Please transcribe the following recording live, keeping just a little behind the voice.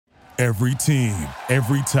Every team,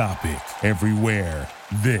 every topic, everywhere.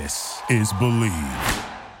 This is Believe.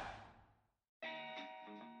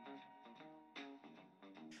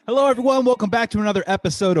 Hello, everyone. Welcome back to another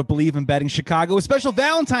episode of Believe in Betting Chicago, a special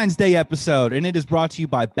Valentine's Day episode, and it is brought to you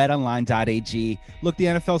by BetOnline.ag. Look, the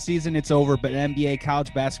NFL season, it's over, but NBA,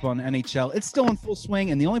 college basketball, and NHL, it's still in full swing,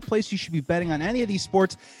 and the only place you should be betting on any of these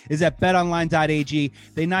sports is at BetOnline.ag.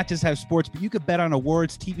 They not just have sports, but you could bet on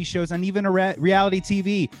awards, TV shows, and even reality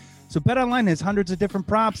TV. So BetOnline has hundreds of different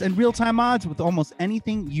props and real-time odds with almost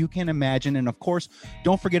anything you can imagine. And of course,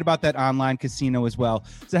 don't forget about that online casino as well.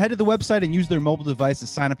 So head to the website and use their mobile device to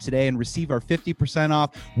sign up today and receive our 50%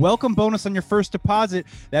 off welcome bonus on your first deposit.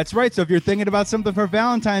 That's right. So if you're thinking about something for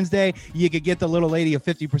Valentine's Day, you could get the little lady a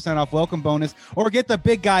 50% off welcome bonus or get the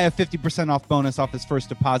big guy a 50% off bonus off his first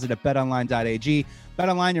deposit at betonline.ag.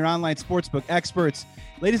 BetOnline, your online sportsbook experts.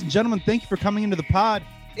 Ladies and gentlemen, thank you for coming into the pod.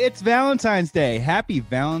 It's Valentine's Day. Happy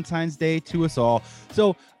Valentine's Day to us all.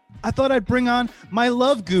 So I thought I'd bring on my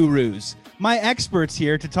love gurus, my experts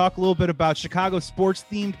here to talk a little bit about Chicago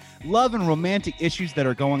sports-themed love and romantic issues that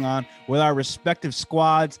are going on with our respective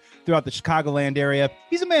squads throughout the Chicagoland area.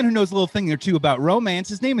 He's a man who knows a little thing or two about romance.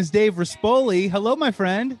 His name is Dave Rispoli. Hello, my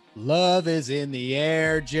friend. Love is in the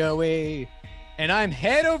air, Joey. And I'm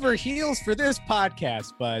head over heels for this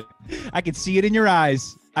podcast, bud. I can see it in your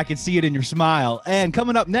eyes. I can see it in your smile. And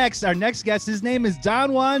coming up next, our next guest, his name is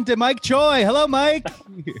Don Juan de Mike Choi. Hello, Mike.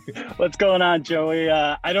 What's going on, Joey?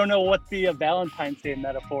 I don't know what the Valentine's Day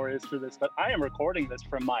metaphor is for this, but I am recording this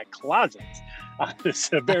from my closet on this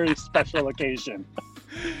very special occasion.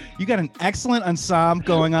 You got an excellent ensemble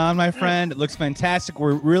going on, my friend. It looks fantastic.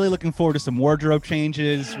 We're really looking forward to some wardrobe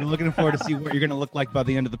changes. We're looking forward to see what you're going to look like by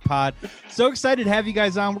the end of the pod. So excited to have you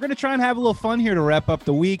guys on. We're going to try and have a little fun here to wrap up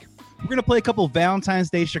the week. We're going to play a couple of Valentine's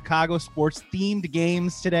Day Chicago sports themed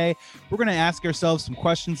games today. We're going to ask ourselves some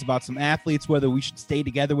questions about some athletes, whether we should stay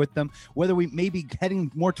together with them, whether we may be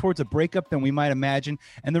heading more towards a breakup than we might imagine.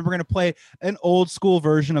 And then we're going to play an old school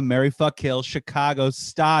version of Marry Fuck Kill Chicago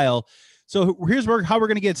style. So here's how we're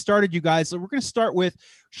going to get started, you guys. So we're going to start with,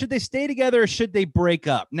 should they stay together or should they break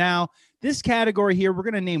up? Now, this category here, we're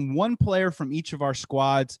going to name one player from each of our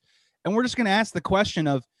squads. And we're just going to ask the question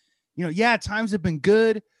of, times have been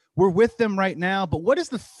good. We're with them right now, but what does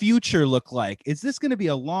the future look like? Is this going to be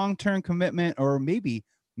a long-term commitment, or maybe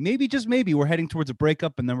just maybe we're heading towards a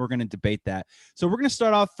breakup, and then we're going to debate that. So we're going to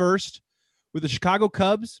start off first with the Chicago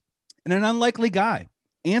Cubs and an unlikely guy,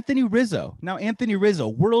 Anthony Rizzo. Now, Anthony Rizzo,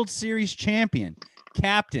 World Series champion,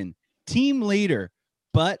 captain, team leader,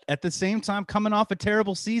 but at the same time coming off a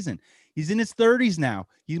terrible season. He's in his 30s now.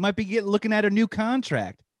 He might be looking at a new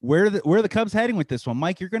contract. Where are the Cubs heading with this one?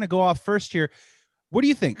 Mike, you're going to go off first here. What do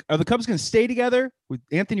you think? Are the Cubs going to stay together with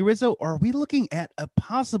Anthony Rizzo, or are we looking at a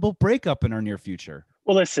possible breakup in our near future?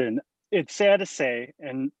 Well, listen, it's sad to say,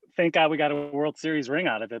 and thank God we got a World Series ring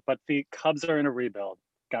out of it, but the Cubs are in a rebuild.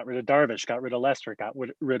 Got rid of Darvish, got rid of Lester, got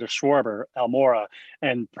rid of Schwarber, Almora,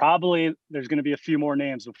 and probably there's going to be a few more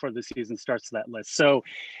names before the season starts to that list. So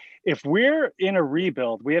if we're in a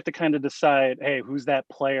rebuild, we have to kind of decide, hey, who's that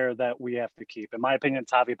player that we have to keep? In my opinion,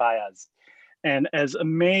 it's Javi Baez. And as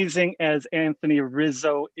amazing as Anthony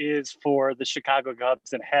Rizzo is for the Chicago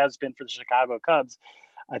Cubs and has been for the Chicago Cubs,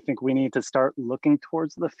 I think we need to start looking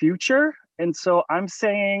towards the future. And so I'm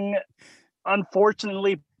saying,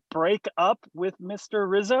 unfortunately, break up with Mr.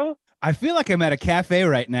 Rizzo. I feel like I'm at a cafe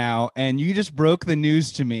right now, and you just broke the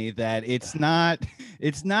news to me that it's not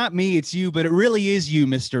me, it's you, but it really is you,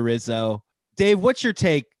 Mr. Rizzo. Dave, what's your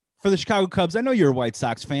take for the Chicago Cubs? I know you're a White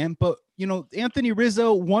Sox fan, but Anthony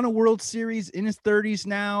Rizzo won a World Series in his 30s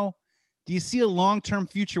now. Do you see a long-term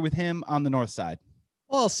future with him on the north side?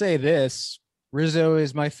 Well, I'll say this. Rizzo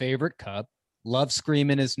is my favorite Cub. Love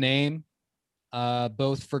screaming his name,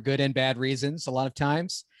 both for good and bad reasons a lot of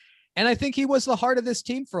times. And I think he was the heart of this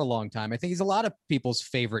team for a long time. I think he's a lot of people's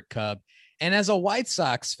favorite Cub. And as a White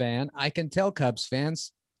Sox fan, I can tell Cubs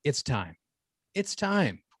fans, it's time. It's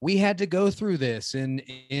time. We had to go through this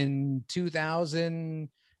in 2000.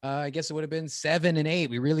 I guess it would have been 7 and 8.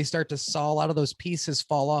 We really start to saw a lot of those pieces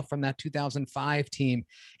fall off from that 2005 team.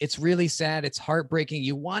 It's really sad. It's heartbreaking.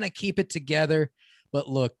 You want to keep it together, but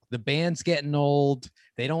look, the band's getting old.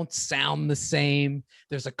 They don't sound the same.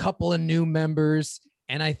 There's a couple of new members.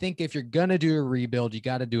 And I think if you're going to do a rebuild, you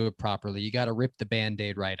got to do it properly. You got to rip the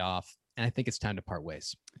Band-Aid right off. And I think it's time to part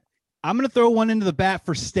ways. I'm going to throw one into the bat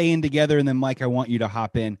for staying together. And then Mike, I want you to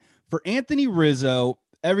hop in. For Anthony Rizzo,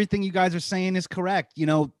 everything you guys are saying is correct.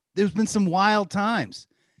 There's been some wild times.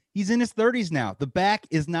 He's in his 30s now. The back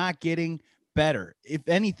is not getting better. If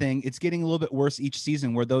anything, it's getting a little bit worse each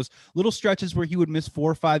season, where those little stretches where he would miss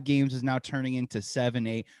 4 or 5 games is now turning into 7,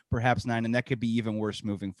 8, perhaps 9, and that could be even worse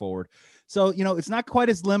moving forward. So, it's not quite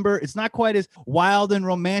as limber. It's not quite as wild and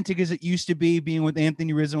romantic as it used to be being with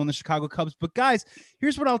Anthony Rizzo and the Chicago Cubs. But guys,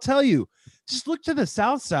 here's what I'll tell you. Just look to the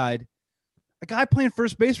South side. A guy playing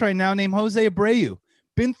first base right now named Jose Abreu,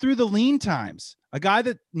 been through the lean times. A guy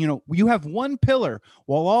that, you have one pillar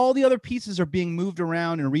while all the other pieces are being moved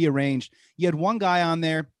around and rearranged. You had one guy on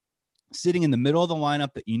there sitting in the middle of the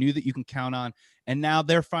lineup that you knew that you can count on. And now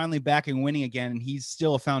they're finally back and winning again. And he's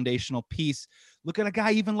still a foundational piece. Look at a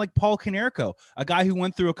guy even like Paul Konerko, a guy who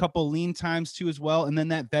went through a couple lean times too as well. And then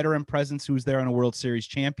that veteran presence who was there on a World Series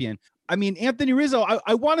champion. I mean, Anthony Rizzo,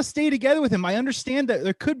 I want to stay together with him. I understand that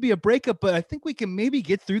there could be a breakup, but I think we can maybe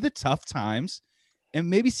get through the tough times and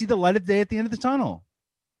maybe see the light of day at the end of the tunnel.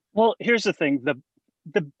 Well, here's the thing.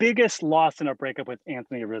 The biggest loss in a breakup with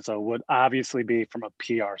Anthony Rizzo would obviously be from a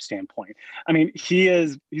PR standpoint. I mean,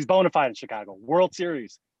 he's bona fide in Chicago. World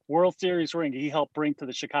Series ring he helped bring to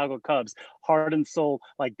the Chicago Cubs, heart and soul,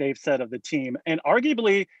 like Dave said, of the team. And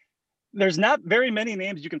arguably, there's not very many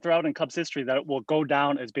names you can throw out in Cubs history that will go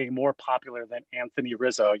down as being more popular than Anthony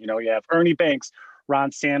Rizzo. You have Ernie Banks,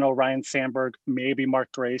 Ron Santo, Ryan Sandberg, maybe Mark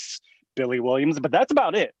Grace, Billy Williams, but that's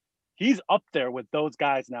about it. He's up there with those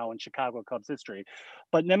guys now in Chicago Cubs history.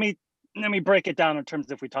 But let me break it down in terms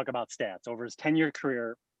of, if we talk about stats over his 10-year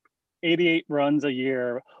career, 88 runs a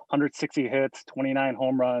year, 160 hits, 29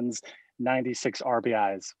 home runs, 96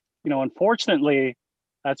 RBIs. Unfortunately,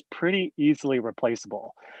 that's pretty easily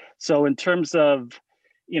replaceable. So in terms of,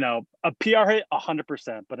 a PR hit,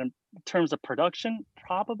 100%, but in terms of production,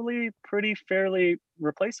 probably pretty fairly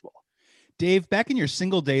replaceable. Dave, back in your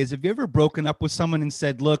single days, have you ever broken up with someone and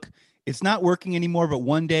said, look, it's not working anymore, but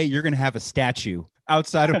one day you're going to have a statue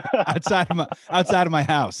outside of my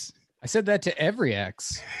house? I said that to every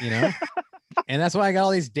ex, and that's why I got all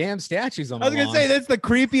these damn statues on my lawn. I was going to say, that's the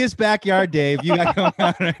creepiest backyard, Dave, you got going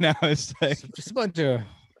on right now. It's like just a bunch of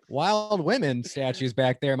wild women statues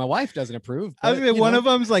back there. My wife doesn't approve. I was going to say, one of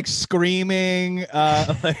them's like screaming,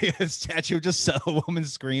 like a statue of just a woman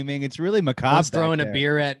screaming. It's really macabre. One's throwing a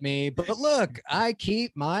beer at me, but look, I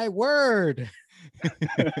keep my word.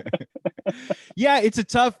 Yeah, it's a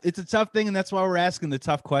tough thing, and that's why we're asking the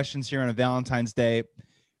tough questions here on a Valentine's Day.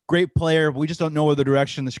 Great player, but we just don't know where the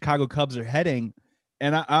direction the Chicago Cubs are heading.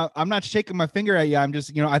 And I'm not shaking my finger at you. I'm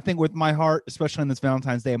just, I think with my heart, especially on this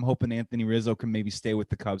Valentine's Day, I'm hoping Anthony Rizzo can maybe stay with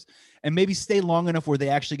the Cubs and maybe stay long enough where they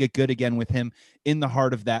actually get good again with him in the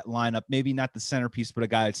heart of that lineup. Maybe not the centerpiece, but a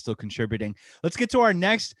guy that's still contributing. Let's get to our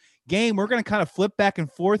next game. We're going to kind of flip back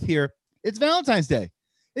and forth here. It's Valentine's Day.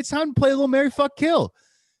 It's time to play a little Marry, Fuck, Kill.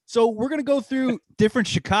 So we're going to go through different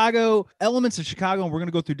Chicago elements of Chicago, and we're going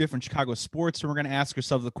to go through different Chicago sports, and we're going to ask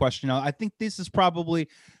ourselves the question. Now, I think this is probably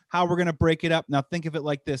how we're going to break it up. Now, think of it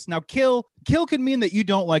like this. Now, kill could mean that you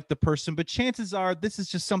don't like the person, but chances are this is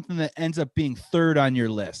just something that ends up being third on your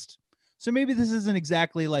list. So maybe this isn't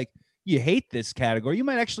exactly like you hate this category. You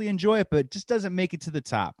might actually enjoy it, but it just doesn't make it to the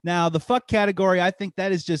top. Now, the fuck category, I think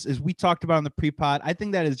that is just, as we talked about on the pre-pod, I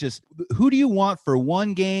think that is just, who do you want for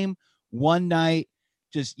one game, one night?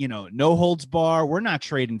 Just, no holds bar. We're not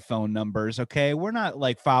trading phone numbers. Okay. We're not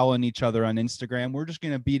like following each other on Instagram. We're just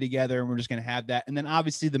going to be together and we're just going to have that. And then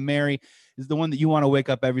obviously the Marry is the one that you want to wake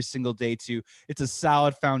up every single day to. It's a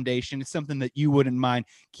solid foundation. It's something that you wouldn't mind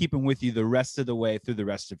keeping with you the rest of the way through the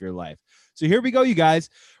rest of your life. So here we go, you guys.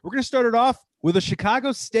 We're going to start it off with a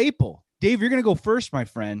Chicago staple. Dave, you're going to go first, my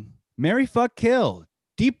friend. Marry, fuck, kill.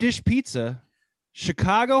 Deep dish pizza,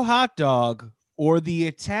 Chicago hot dog, or the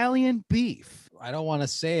Italian beef. I don't want to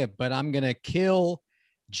say it, but I'm going to kill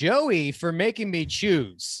Joey for making me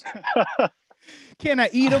choose. Can I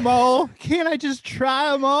eat them all? Can't I just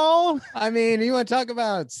try them all? I mean, you want to talk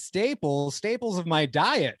about staples of my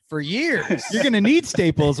diet for years. You're going to need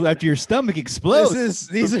staples after your stomach explodes.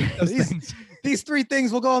 These three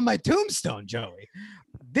things will go on my tombstone, Joey.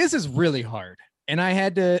 This is really hard. And I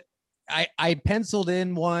had to, I penciled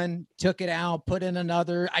in one, took it out, put in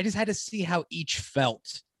another. I just had to see how each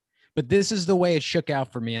felt. But this is the way it shook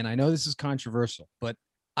out for me. And I know this is controversial, but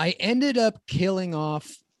I ended up killing off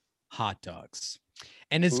hot dogs.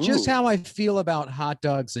 And it's just how I feel about hot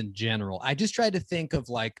dogs in general. I just tried to think of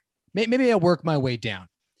like, maybe I'll work my way down.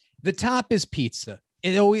 The top is pizza.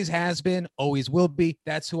 It always has been, always will be.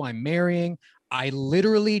 That's who I'm marrying. I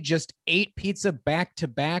literally just ate pizza back to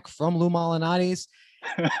back from Lou Malnati's.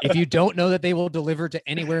 If you don't know that they will deliver to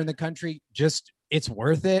anywhere in the country, it's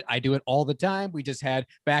worth it. I do it all the time. We just had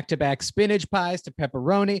back-to-back spinach pies to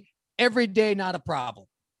pepperoni every day. Not a problem.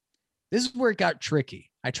 This is where it got tricky.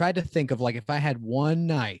 I tried to think of like, if I had one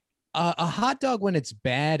night A hot dog when it's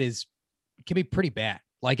bad can be pretty bad.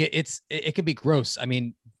 Like it can be gross. I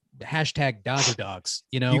mean, hashtag Dodger dogs.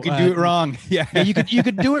 You know, You can do it wrong. Yeah. Yeah, you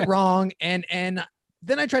could do it wrong. And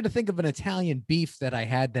then I tried to think of an Italian beef that I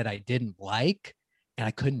had that I didn't like, and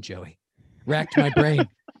I couldn't, Joey. Racked my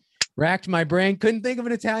brain. Couldn't think of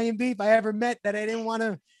an Italian beef I ever met that I didn't want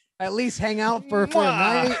to at least hang out for a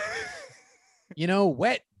night. You know,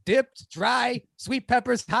 wet, dipped, dry, sweet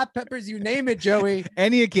peppers, hot peppers, you name it, Joey.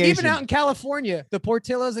 Any occasion. Even out in California, the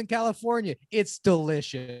Portillo's in California, it's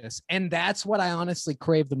delicious. And that's what I honestly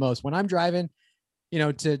crave the most. When I'm driving, you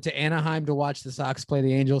know, to Anaheim to watch the Sox play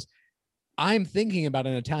the Angels, I'm thinking about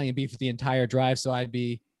an Italian beef the entire drive. So I'd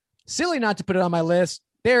be silly not to put it on my list.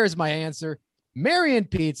 There's my answer. Marion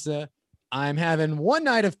Pizza. I'm having one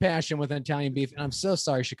night of passion with Italian beef. And I'm so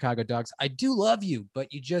sorry, Chicago dogs. I do love you, but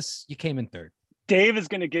you came in third. Dave is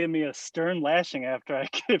going to give me a stern lashing after I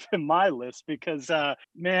give him my list because,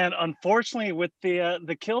 man, unfortunately, with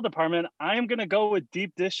the kill department, I am going to go with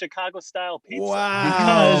deep dish Chicago style pizza.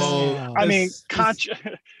 Wow! Because, I mean,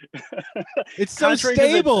 it's so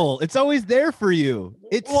stable. It's always there for you.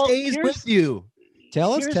 It stays with you.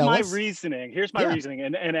 Here's my reasoning.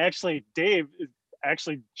 And actually, Dave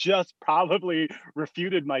actually just probably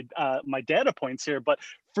refuted my my data points here. But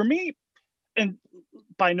for me, and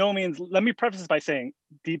by no means, let me preface this by saying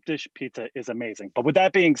deep dish pizza is amazing. But with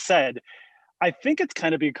that being said, I think it's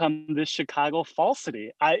kind of become this Chicago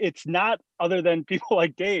falsity. It's not, other than people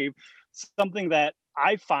like Dave, something that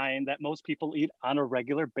I find that most people eat on a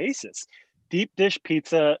regular basis. Deep dish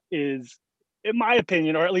pizza is, in my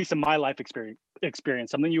opinion, or at least in my life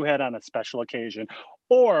experience, something you had on a special occasion,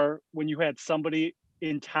 or when you had somebody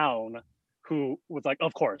in town who was like,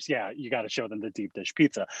 of course, yeah, you got to show them the deep dish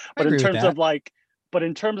pizza. But in terms of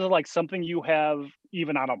like something you have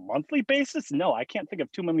even on a monthly basis, no, I can't think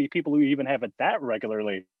of too many people who even have it that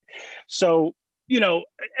regularly. So, you know,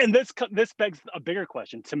 and this begs a bigger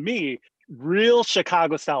question. To me, real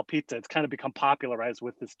Chicago style pizza, it's kind of become popularized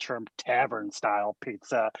with this term tavern style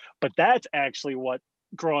pizza, but that's actually what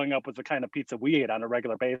growing up was the kind of pizza we ate on a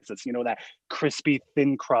regular basis. You know, that crispy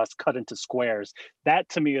thin crust cut into squares. That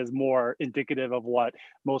to me is more indicative of what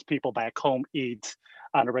most people back home eat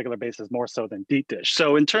on a regular basis, more so than deep dish.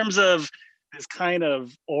 So in terms of this kind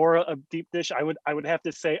of aura of deep dish, I would have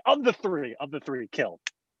to say of the three, kill.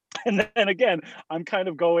 And then again, I'm kind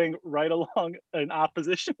of going right along in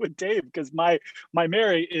opposition with Dave because my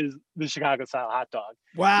Mary is the Chicago style hot dog.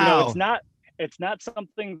 Wow. You know, it's not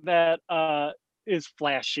something that is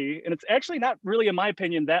flashy, and it's actually not really, in my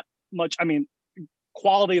opinion, that much. I mean,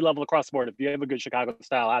 quality level across the board. If you have a good Chicago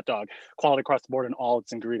style hot dog, quality across the board and all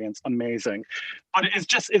its ingredients, amazing. But it's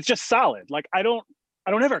just solid. Like I don't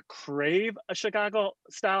ever crave a Chicago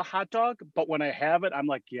style hot dog, but when I have it, I'm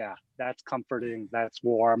like, yeah, that's comforting, that's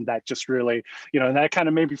warm, that just really, you know, and that kind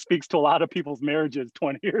of maybe speaks to a lot of people's marriages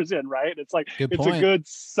 20 years in, right? It's like Good it's point. a good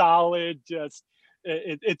solid, just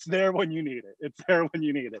it's there when you need it. It's there when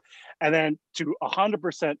you need it. And then to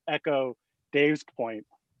 100% echo Dave's point,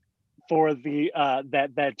 for the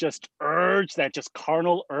that just urge, that just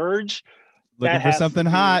carnal urge, Looking for something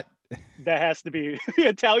hot. That has to be the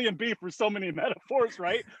Italian beef for so many metaphors,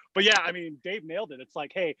 right? But yeah, I mean, Dave nailed it. It's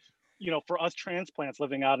like, hey, you know, for us transplants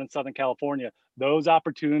living out in Southern California, those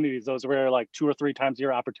opportunities, those were like 2 or 3 times a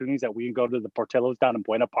year opportunities that we can go to the Portillo's down in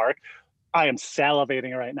Buena Park. I am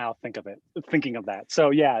salivating right now thinking of that.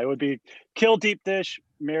 So yeah, it would be kill deep dish,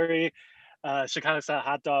 marry Chicago style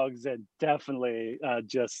hot dogs, and definitely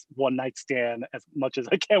just one night stand as much as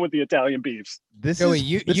I can with the Italian beefs. Joey,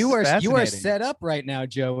 you are set up right now,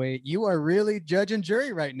 Joey. You are really judge and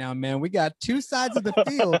jury right now, man. We got 2 sides of the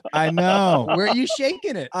field. I know. Where are you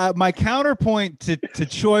shaking it? My counterpoint to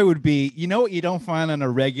Choi would be, you know what you don't find on a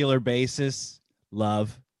regular basis?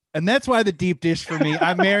 Love. And that's why the deep dish for me.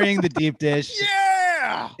 I'm marrying the deep dish.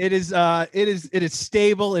 Yeah. It is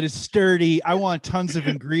stable. It is sturdy. I want tons of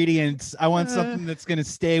ingredients. I want something that's going to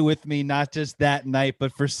stay with me, not just that night,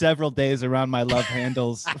 but for several days around my love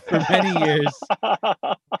handles for many years.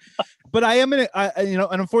 But I am you know,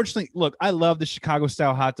 and unfortunately, look, I love the Chicago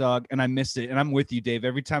style hot dog and I miss it. And I'm with you, Dave.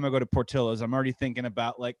 Every time I go to Portillo's, I'm already thinking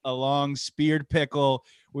about like a long speared pickle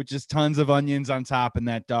with just tons of onions on top and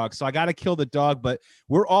that dog. So I got to kill the dog, but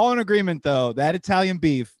we're all in agreement though. That Italian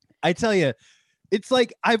beef, I tell you, it's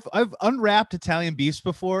like I've unwrapped Italian beefs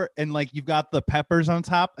before, and like you've got the peppers on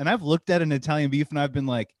top, and I've looked at an Italian beef and I've been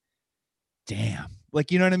like, damn,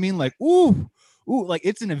 like, you know what I mean? Like, ooh, like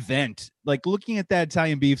it's an event. Like looking at that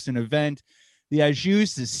Italian beef's an event. The au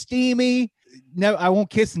jus is steamy. No, I won't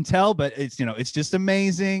kiss and tell, but it's, you know, it's just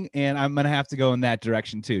amazing. And I'm going to have to go in that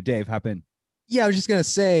direction too. Dave, hop in. Yeah, I was just going to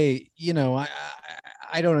say, you know,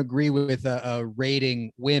 I don't agree with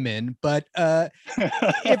rating women, but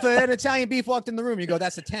if an Italian beef walked in the room, you go,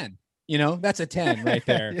 that's a 10. You know, that's a 10 right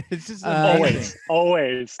there. It's just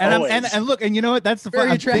always. And look, and you know what? That's the Very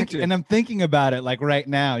fun. attractive. I'm thinking about it like right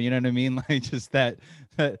now. You know what I mean? Like just that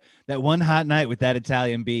one hot night with that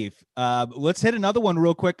Italian beef. Let's hit another one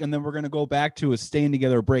real quick, and then we're gonna go back to a staying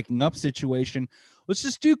together or breaking up situation. Let's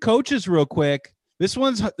just do coaches real quick. This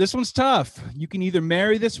one's tough. You can either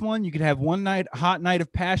marry this one, you could have one hot night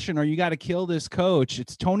of passion, or you got to kill this coach.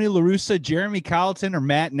 It's Tony La Russa, Jeremy Colleton, or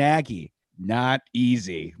Matt Nagy. Not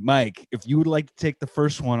easy. Mike, if you would like to take the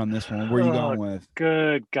first one on this one, where are you going with?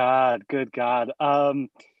 Good God.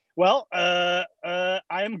 Well, I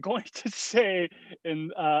am going to say,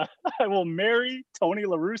 I will marry Tony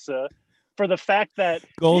La Russa for the fact that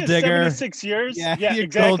gold digger, 76 years. Yeah, exactly.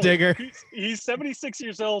 Gold digger. He's 76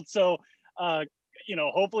 years old, so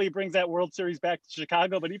hopefully he brings that World Series back to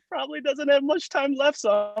Chicago, but he probably doesn't have much time left.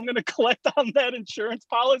 So I'm going to collect on that insurance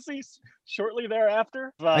policy shortly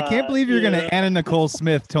thereafter. I can't believe you're going to Anna Nicole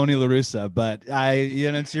Smith, Tony La Russa, but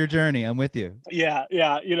it's your journey. I'm with you. Yeah.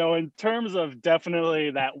 In terms of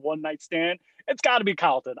definitely that one night stand, it's got to be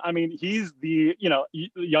Colleton. I mean, he's the,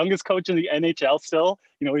 youngest coach in the NHL still.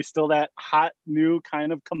 He's still that hot new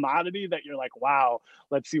kind of commodity that you're like, wow,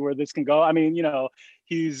 let's see where this can go. I mean,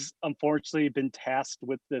 he's unfortunately been tasked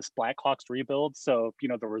with this Blackhawks rebuild. So,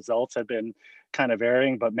 the results have been kind of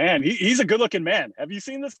varying, but man, he's a good looking man. Have you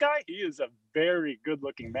seen this guy? He is a very good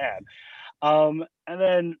looking man. And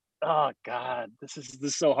then, oh God, this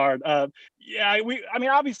is so hard.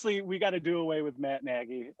 Obviously we got to do away with Matt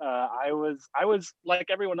Nagy. I was like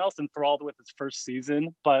everyone else enthralled with his first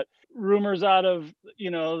season, but rumors out of,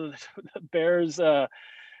 the Bears,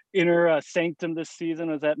 inner sanctum this season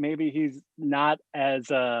is that maybe he's not as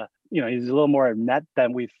he's a little more net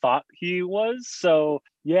than we thought he was. So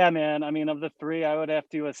yeah, man, I mean, of the three, I would have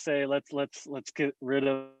to say let's get rid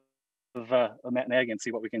of Matt Nagy and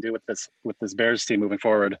see what we can do with this Bears team moving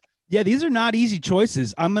forward. Yeah, these are not easy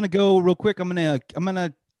choices. I'm gonna go real quick. I'm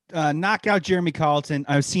gonna knock out Jeremy Colleton.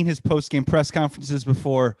 I've seen his post-game press conferences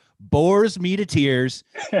before. Bores me to tears.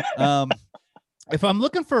 If I'm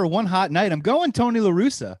looking for one hot night, I'm going Tony La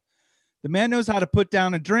Russa. The man knows how to put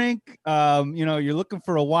down a drink. You're looking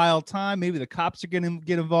for a wild time. Maybe the cops are going to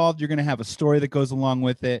get involved. You're going to have a story that goes along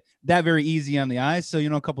with it. That very easy on the eyes. So,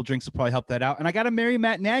 a couple drinks will probably help that out. And I got to marry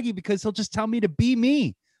Matt Nagy because he'll just tell me to be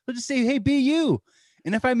me. He'll just say, hey, be you.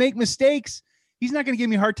 And if I make mistakes, he's not going to give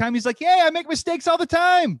me a hard time. He's like, yeah, I make mistakes all the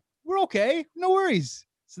time. We're okay. No worries.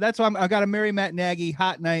 So that's why I got to marry Matt Nagy,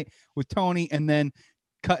 hot night with Tony, and then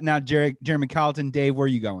cutting out Jeremy Colleton. Dave, where are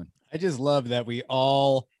you going? I just love that we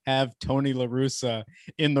all have Tony La Russa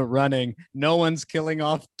in the running. No one's killing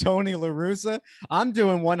off Tony La Russa. I'm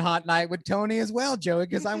doing one hot night with Tony as well, Joey,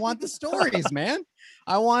 because I want the stories, man.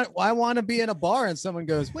 I want to be in a bar and someone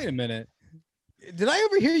goes, wait a minute. Did I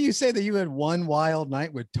overhear you say that you had one wild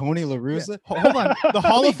night with Tony La Russa? Yeah. Hold on. The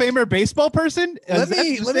Hall of Famer baseball person? Let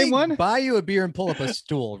me buy you a beer and pull up a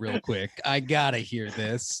stool real quick. I got to hear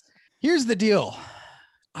this. Here's the deal.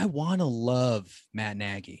 I want to love Matt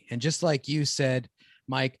Nagy. And just like you said,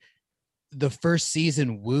 Mike, the first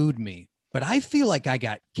season wooed me, but I feel like I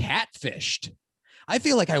got catfished. I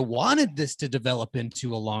feel like I wanted this to develop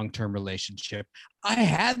into a long-term relationship. I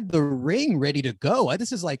had the ring ready to go.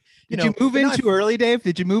 This is like, Did you move in too early, Dave?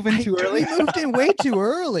 Did you move in too early? I moved in way too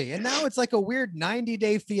early. And now it's like a weird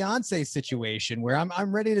 90-day fiance situation where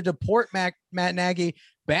I'm ready to deport Matt Nagy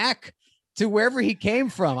back to wherever he came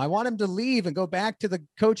from. I want him to leave and go back to the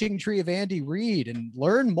coaching tree of Andy Reid and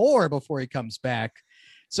learn more before he comes back.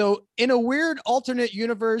 So in a weird alternate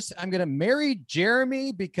universe, I'm going to marry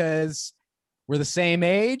Jeremy because we're the same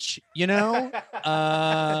age,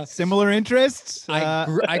 similar interests.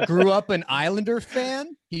 I grew up an Islander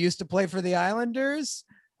fan. He used to play for the Islanders.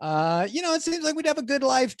 It seems like we'd have a good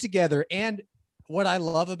life together. And what I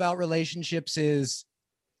love about relationships is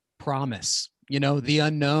promise. The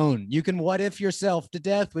unknown. You can what if yourself to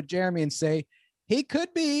death with Jeremy and say, it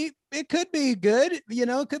could be good,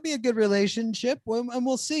 it could be a good relationship. And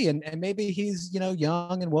we'll see. And maybe he's,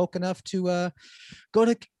 young and woke enough to go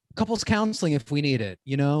to couples counseling if we need it,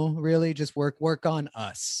 really just work on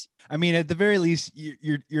us. I mean, at the very least,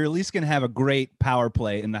 you're at least going to have a great power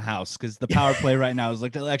play in the house because the power play right now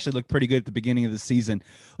actually looked pretty good at the beginning of the season.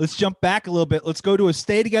 Let's jump back a little bit. Let's go to a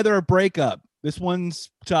stay together or breakup. This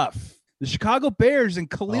one's tough. The Chicago Bears and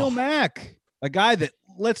Khalil Mack, a guy that,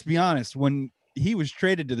 let's be honest, when he was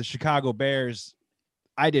traded to the Chicago Bears,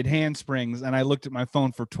 I did handsprings and I looked at my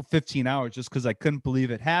phone for 15 hours just because I couldn't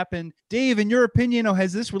believe it happened. Dave, in your opinion,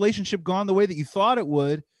 has this relationship gone the way that you thought it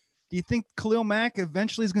would? Do you think Khalil Mack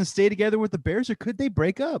eventually is going to stay together with the Bears, or could they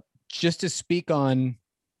break up? Just to speak on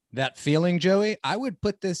that feeling, Joey, I would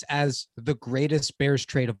put this as the greatest Bears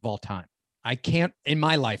trade of all time. I can't, in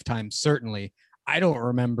my lifetime, certainly, I don't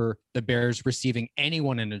remember the Bears receiving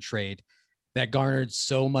anyone in a trade that garnered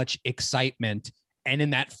so much excitement and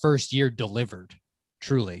in that first year delivered,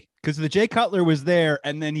 truly. Because the Jay Cutler was there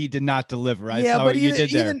and then he did not deliver. I yeah, saw but what you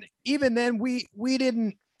did there. Even then, we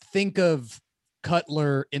didn't think of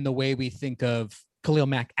Cutler in the way we think of Khalil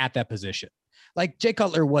Mack at that position. Like Jay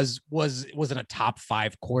Cutler wasn't a top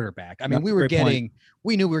 5 quarterback. I mean, we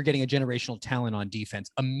knew we were getting a generational talent on defense.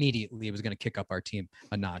 Immediately, it was going to kick up our team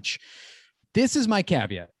a notch. This is my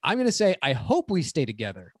caveat. I'm going to say, I hope we stay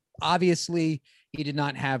together. Obviously, he did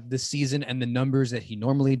not have the season and the numbers that he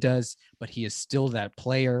normally does, but he is still that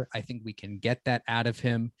player. I think we can get that out of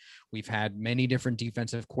him. We've had many different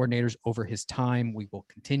defensive coordinators over his time. We will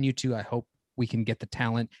continue to. I hope we can get the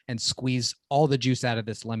talent and squeeze all the juice out of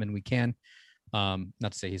this lemon we can.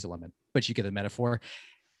 Not to say he's a lemon, but you get the metaphor.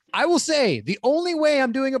 I will say the only way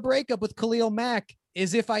I'm doing a breakup with Khalil Mack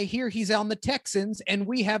is if I hear he's on the Texans and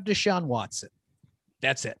we have Deshaun Watson.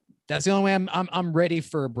 That's it. That's the only way I'm ready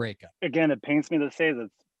for a breakup. Again, it pains me to say this,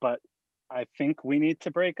 but I think we need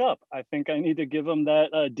to break up. I think I need to give him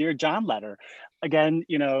that Dear John letter. Again,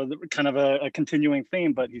 kind of a continuing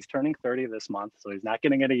theme, but he's turning 30 this month, so he's not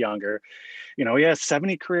getting any younger. He has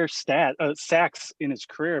 70 career sacks in his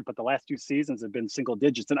career, but the last 2 seasons have been single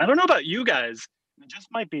digits. And I don't know about you guys, it just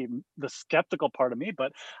might be the skeptical part of me,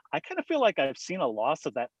 but I kind of feel like I've seen a loss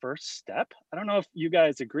of that first step. I don't know if you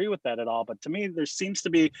guys agree with that at all, but to me, there seems to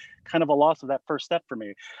be kind of a loss of that first step for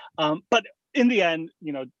me. But in the end,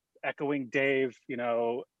 echoing Dave,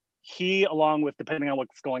 he, along with, depending on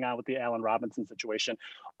what's going on with the Allen Robinson situation,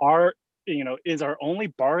 is our only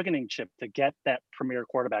bargaining chip to get that premier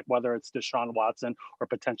quarterback, whether it's Deshaun Watson or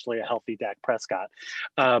potentially a healthy Dak Prescott.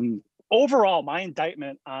 Overall, my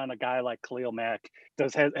indictment on a guy like Khalil Mack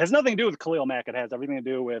has nothing to do with Khalil Mack. It has everything to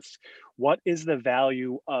do with what is the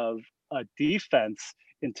value of a defense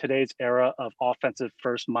in today's era of offensive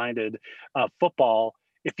first-minded football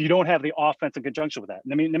if you don't have the offense in conjunction with that.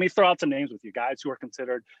 Let me throw out some names with you, guys who are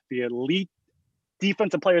considered the elite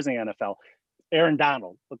defensive players in the NFL. Aaron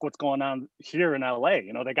Donald, look what's going on here in LA.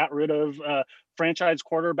 They got rid of franchise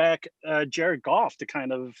quarterback Jared Goff to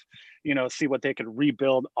kind of, see what they could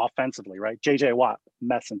rebuild offensively, right? JJ Watt,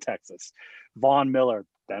 mess in Texas. Von Miller,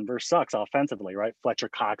 Denver sucks offensively, right? Fletcher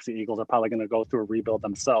Cox, the Eagles are probably going to go through a rebuild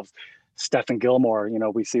themselves. Stephen Gilmore,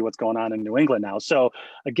 we see what's going on in New England now. So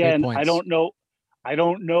again, I don't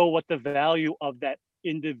know what the value of that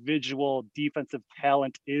individual defensive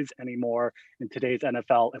talent is anymore in today's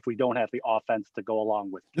NFL if we don't have the offense to go along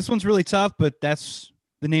with it. This one's really tough, but that's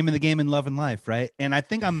the name of the game in love and life, right? And I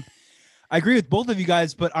think I agree with both of you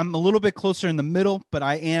guys, but I'm a little bit closer in the middle, but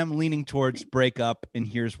I am leaning towards breakup, and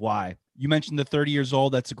here's why. You mentioned the 30 years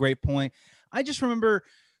old. That's a great point. I just remember,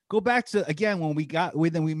 go back to, again, when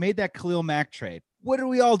we made that Khalil Mack trade. What did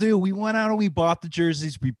we all do? We went out and we bought the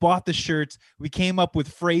jerseys. We bought the shirts. We came up with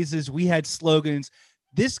phrases. We had slogans.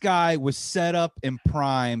 This guy was set up and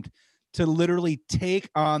primed to literally take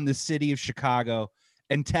on the city of Chicago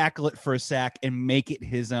and tackle it for a sack and make it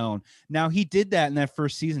his own. Now, he did that in that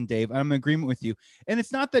first season, Dave. I'm in agreement with you. And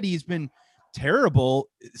it's not that he's been terrible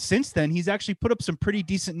since then. He's actually put up some pretty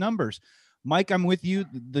decent numbers. Mike, I'm with you.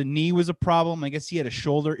 The knee was a problem. I guess he had a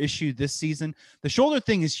shoulder issue this season. The shoulder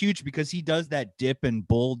thing is huge because he does that dip and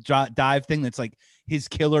bull dive thing that's like his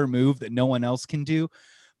killer move that no one else can do.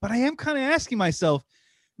 But I am kind of asking myself,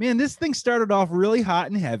 man, this thing started off really hot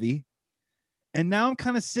and heavy, and now I'm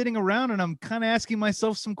kind of sitting around and I'm kind of asking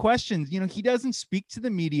myself some questions. He doesn't speak to the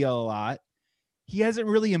media a lot. He hasn't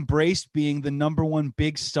really embraced being the number one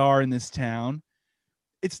big star in this town.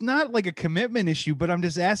 It's not like a commitment issue, but I'm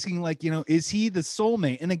just asking, is he the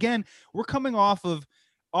soulmate? And again, we're coming off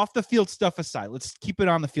the field stuff aside. Let's keep it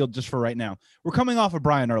on the field just for right now. We're coming off of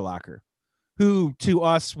Brian Urlacher, who to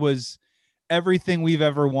us was everything we've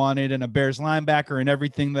ever wanted in a Bears linebacker and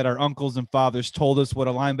everything that our uncles and fathers told us what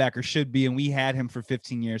a linebacker should be. And we had him for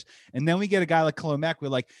 15 years. And then we get a guy like Khalil Mack. We're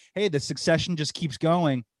like, hey, the succession just keeps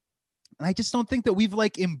going. And I just don't think that we've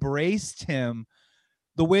embraced him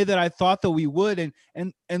the way that I thought that we would.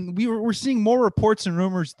 And we're seeing more reports and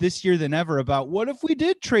rumors this year than ever about what if we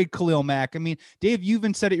did trade Khalil Mack? I mean, Dave, you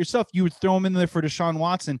even said it yourself. You would throw him in there for Deshaun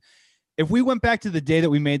Watson. If we went back to the day that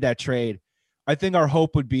we made that trade, I think our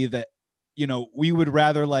hope would be that, we would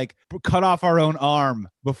rather cut off our own arm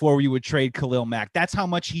before we would trade Khalil Mack. That's how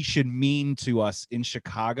much he should mean to us in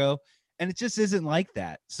Chicago. And it just isn't like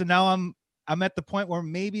that. So now I'm at the point where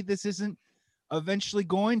maybe this isn't eventually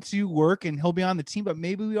going to work and he'll be on the team, but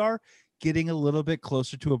maybe we are getting a little bit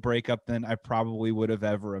closer to a breakup than I probably would have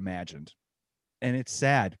ever imagined. And it's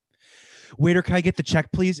sad. Waiter, can I get the check,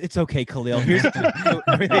 please? It's okay, Khalil.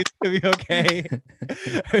 Everything's gonna be okay.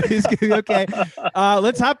 Everything's gonna be okay.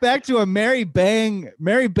 Let's hop back to a Mary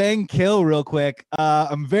Bang kill real quick.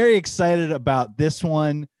 I'm very excited about this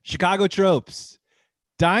one. Chicago tropes.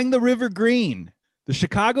 Dyeing the river green, the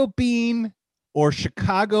Chicago bean, or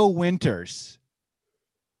Chicago winters.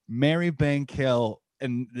 Mary Bang kill,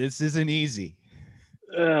 and this isn't easy.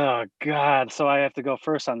 Oh God! So I have to go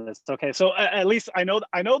first on this. Okay, so at least I know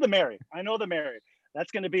the Mary.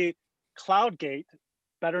 That's going to be Cloudgate,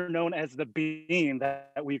 better known as the Bean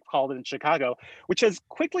that we've called it in Chicago, which has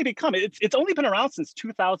quickly become. It's only been around since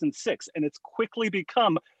 2006, and it's quickly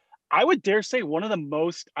become, I would dare say, one of the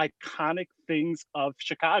most iconic things of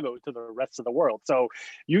Chicago to the rest of the world. So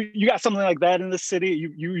you got something like that in the city,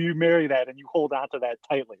 you marry that and you hold on to that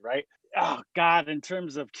tightly, right? Oh God, in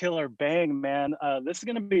terms of kill or bang, man, this is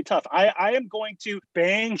going to be tough. I am going to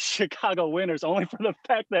bang Chicago Winters only for the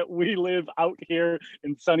fact that we live out here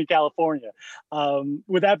in sunny California.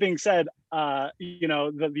 With that being said,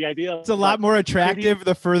 the idea it's a lot more attractive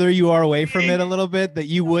the further you are away from it a little bit, that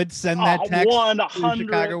you would send that text to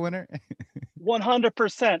Chicago Winter.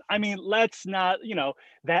 100%. I mean, let's not,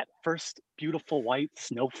 that first beautiful white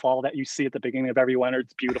snowfall that you see at the beginning of every winter.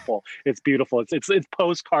 It's beautiful. It's beautiful. It's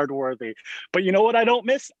postcard worthy. But you know what I don't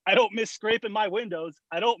miss? I don't miss scraping my windows.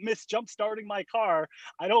 I don't miss jump starting my car.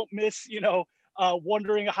 I don't miss,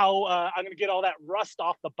 wondering how I'm going to get all that rust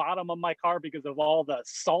off the bottom of my car because of all the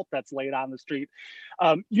salt that's laid on the street.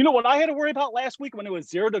 You know what I had to worry about last week when it was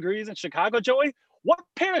 0 degrees in Chicago, Joey? What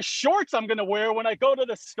pair of shorts I'm going to wear when I go to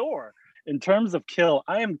the store? In terms of kill,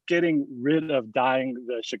 I am getting rid of dyeing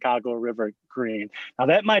the Chicago River green. Now,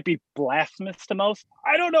 that might be blasphemous to most.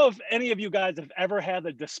 I don't know if any of you guys have ever had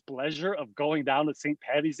the displeasure of going down to St.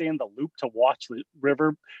 Paddy's Day in the Loop to watch the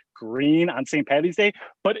river green on St. Paddy's Day,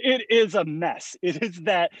 but it is a mess. It is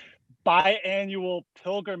that biannual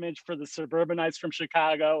pilgrimage for the suburbanites from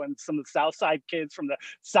Chicago and some of the South Side kids from the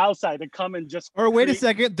South Side to come and just. Or wait a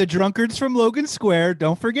second, the drunkards from Logan Square.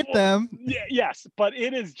 Don't forget them. Yes, but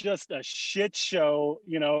it is just a shit show,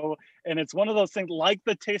 and it's one of those things like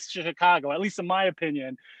the Taste of Chicago, at least in my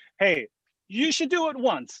opinion. Hey, you should do it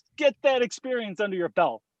once, get that experience under your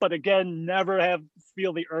belt. But again, never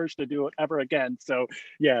feel the urge to do it ever again. So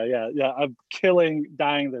yeah. I'm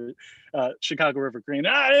dyeing the Chicago River green.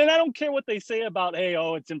 And I don't care what they say about,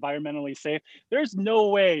 it's environmentally safe. There's no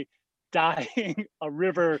way dyeing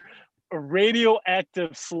a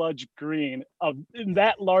radioactive sludge green in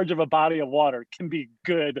that large of a body of water can be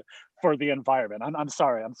good for the environment. I'm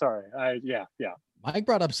sorry. Yeah. Mike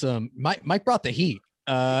brought the heat.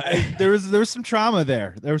 There was some trauma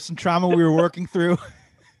there. There was some trauma we were working through.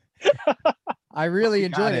 I really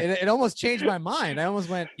enjoyed it. It almost changed my mind. I almost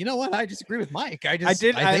went, you know what? I disagree with Mike.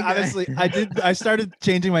 I started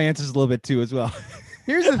changing my answers a little bit too as well.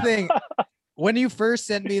 Here's the thing. When you first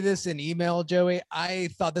sent me this in email, Joey, I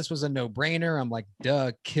thought this was a no-brainer. I'm like,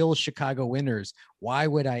 duh, kill Chicago Winters. Why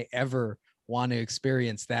would I ever want to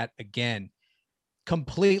experience that again?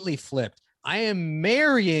 Completely flipped. I am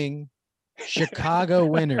marrying Chicago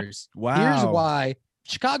Winters. Wow. Here's why.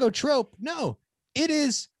 Chicago trope. No, it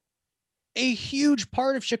is a huge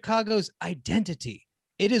part of Chicago's identity.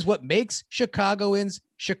 It is what makes Chicagoans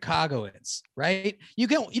Chicagoans, right? You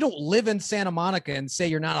don't live in Santa Monica and say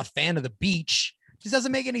you're not a fan of the beach. It just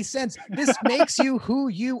doesn't make any sense. This makes you who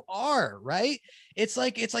you are, right? It's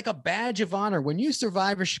like a badge of honor. When you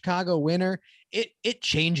survive a Chicago winter, it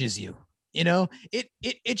changes you.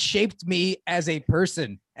 It shaped me as a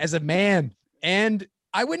person, as a man, and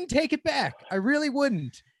I wouldn't take it back. I really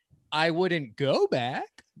wouldn't. I wouldn't go back,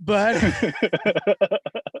 but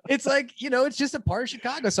it's like, it's just a part of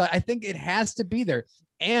Chicago. So I think it has to be there.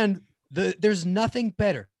 And there's nothing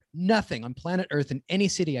better, nothing on planet Earth in any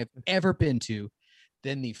city I've ever been to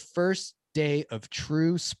than the first day of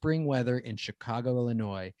true spring weather in Chicago,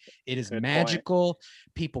 Illinois. It is Good magical. Point.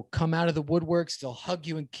 People come out of the woodworks, they'll hug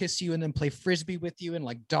you and kiss you and then play Frisbee with you. And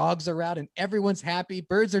like dogs are out and everyone's happy.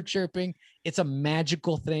 Birds are chirping. It's a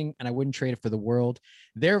magical thing. And I wouldn't trade it for the world.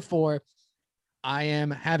 Therefore, I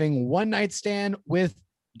am having one night stand with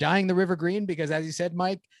dyeing the river green because, as you said,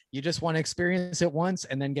 Mike, you just want to experience it once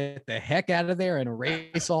and then get the heck out of there and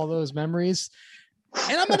erase all those memories.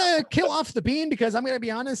 And I'm going to kill off the bean because I'm going to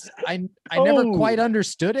be honest. I never quite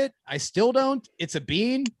understood it. I still don't. It's a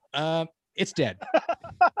bean. It's dead.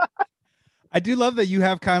 I do love that you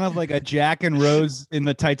have kind of like a Jack and Rose in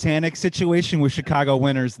the Titanic situation with Chicago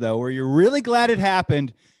Winters, though, where you're really glad it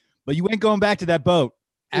happened, but you ain't going back to that boat.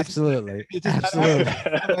 Absolutely. It's just- Absolutely.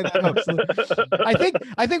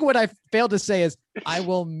 I think what I failed to say is I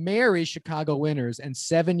will marry Chicago winners, and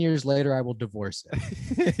 7 years later I will divorce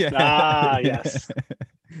it. Yeah. Ah, yes.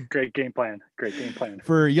 Great game plan. Great game plan.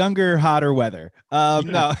 For younger, hotter weather.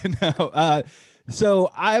 No.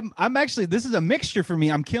 So I'm actually, this is a mixture for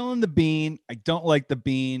me. I'm killing the bean. I don't like the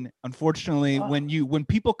bean. Unfortunately, Oh. when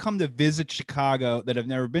people come to visit Chicago that have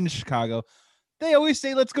never been to Chicago, they always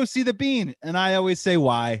say, let's go see the bean. And I always say,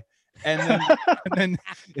 why? And then, and then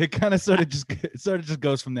it kind of sort of just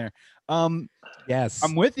goes from there. Yes.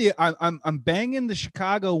 I'm with you. I'm banging the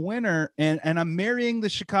Chicago winner, and I'm marrying the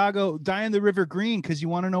Chicago Dying the River Green, because you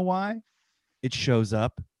want to know why? It shows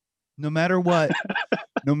up no matter what.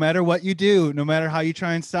 No matter what you do, no matter how you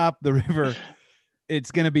try and stop the river,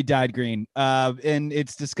 it's gonna be dyed green. And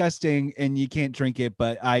it's disgusting, and you can't drink it.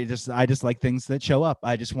 But I just like things that show up.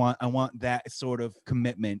 I want that sort of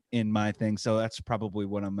commitment in my thing. So that's probably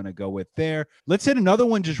what I'm gonna go with there. Let's hit another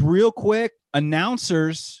one just real quick.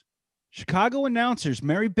 Announcers. Chicago announcers,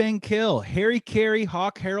 Mary Bankill, Harry Carey,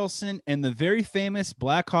 Hawk Harrelson, and the very famous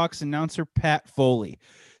Blackhawks announcer, Pat Foley.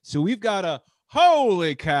 So we've got a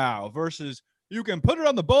holy cow versus you can put it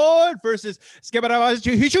on the board versus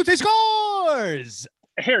he shoots, he scores.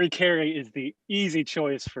 Harry Carey is the easy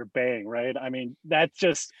choice for Bang, right? I mean, that's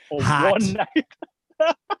just a Hot. one night.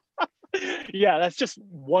 Yeah, that's just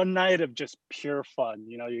one night of just pure fun.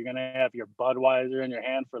 You know, you're gonna have your Budweiser in your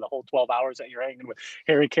hand for the whole 12 hours that you're hanging with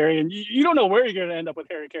Harry Carey, and you don't know where you're gonna end up with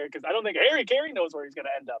Harry Carey, because I don't think Harry Carey knows where he's gonna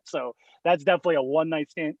end up. So that's definitely a one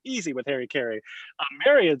night stand, easy with Harry Carey.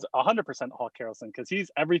 Mary is 100% Hawk Harrelson, because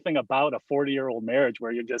he's everything about a 40-year-old marriage,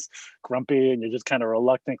 where you're just grumpy and you're just kind of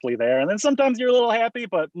reluctantly there, and then sometimes you're a little happy,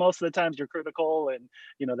 but most of the times you're critical. And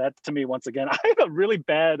you know, that to me, once again, I have a really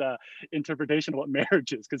bad interpretation of what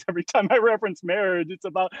marriage is, because every time I reference marriage, it's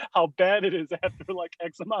about how bad it is after like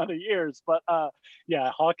X amount of years. But yeah,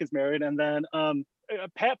 Hawk is married. And then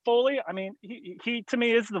Pat Foley, I mean, he to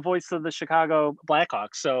me is the voice of the Chicago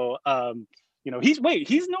Blackhawks. So you know, he's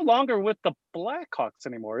no longer with the Blackhawks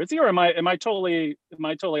anymore, is he? Or am I totally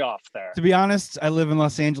off there? To be honest, I live in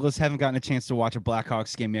Los Angeles, haven't gotten a chance to watch a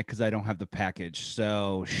Blackhawks game yet because I don't have the package.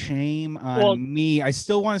 So shame on me. I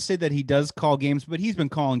still want to say that he does call games, but he's been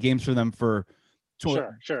calling games for them for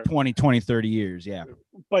Sure. 20, 30 years. Yeah.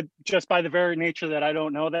 But just by the very nature that I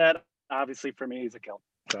don't know that, obviously for me, he's a kill.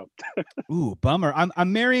 So Ooh, bummer.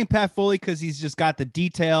 I'm marrying Pat Foley because he's just got the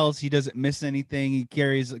details. He doesn't miss anything. He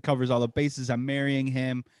covers all the bases. I'm marrying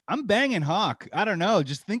him. I'm banging Hawk. I don't know.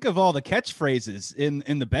 Just think of all the catchphrases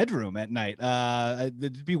in the bedroom at night.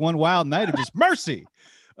 It'd be one wild night of just mercy.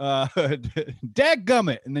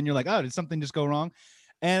 Dadgummit. And then you're like, oh, did something just go wrong?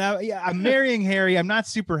 And I'm marrying Harry. I'm not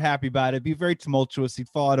super happy about it. It'd be very tumultuous. He'd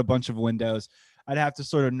fall out a bunch of windows. I'd have to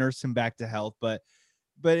sort of nurse him back to health. But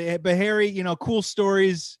Harry, you know, cool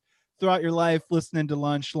stories throughout your life, listening to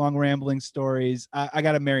lunch, long rambling stories. I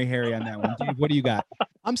got to marry Harry on that one. Dude, what do you got?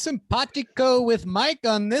 I'm simpatico with Mike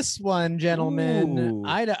on this one, gentlemen. Ooh.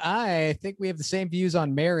 Eye to eye. I think we have the same views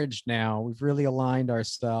on marriage now. We've really aligned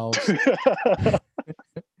ourselves.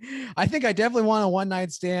 I think I definitely want a one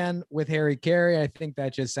night stand with Harry Carey. I think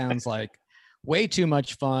that just sounds like way too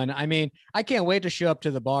much fun. I mean, I can't wait to show up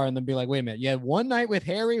to the bar and then be like, wait a minute, you had one night with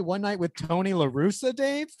Harry, one night with Tony La Russa,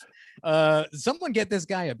 Dave? Someone get this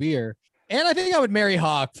guy a beer. And I think I would marry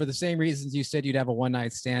Hawk for the same reasons you said you'd have a one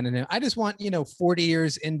night stand. And I just want, 40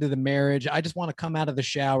 years into the marriage, I just want to come out of the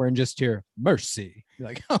shower and just hear mercy. You're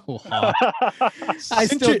like, oh, Hawk. I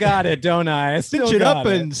still got it, don't I? Cinch it up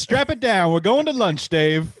and strap it down. We're going to lunch,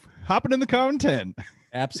 Dave. Hopping in the car in 10.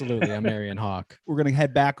 Absolutely. I'm marrying Hawk. We're going to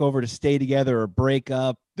head back over to stay together or break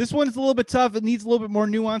up. This one's a little bit tough. It needs a little bit more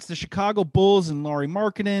nuance. The Chicago Bulls and Lauri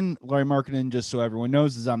Markkanen. Lauri Markkanen, just so everyone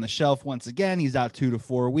knows, is on the shelf once again. He's out 2 to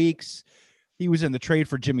 4 weeks. He was in the trade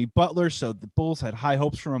for Jimmy Butler, so the Bulls had high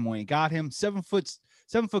hopes for him when he got him. 7 foot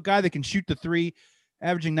guy that can shoot the three,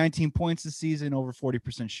 averaging 19 points this season, over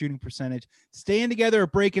 40% shooting percentage. Staying together or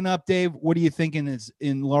breaking up, Dave? What are you thinking is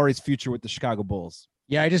in Lauri's future with the Chicago Bulls?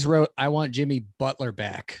 Yeah, I just wrote, I want Jimmy Butler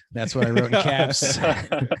back. That's what I wrote in caps.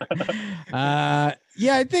 Yeah,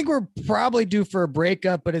 I think we're probably due for a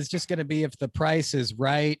breakup, but it's just going to be if the price is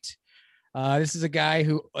right. This is a guy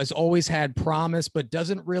who has always had promise, but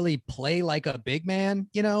doesn't really play like a big man.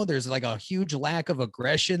 There's like a huge lack of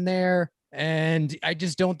aggression there. And I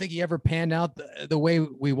just don't think he ever panned out the way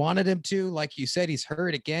we wanted him to. Like you said, he's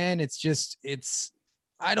hurt again.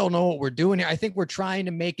 I don't know what we're doing here. I think we're trying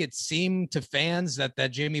to make it seem to fans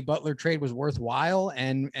that Jimmy Butler trade was worthwhile.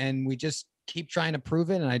 And we just keep trying to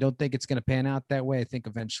prove it. And I don't think it's going to pan out that way. I think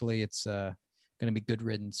eventually it's going to be good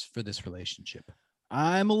riddance for this relationship.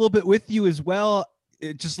 I'm a little bit with you as well.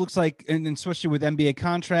 it just looks like, and especially with NBA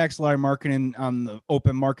contracts, Larry Markkinen on the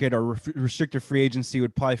open market or restricted free agency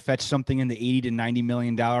would probably fetch something in the $80 to $90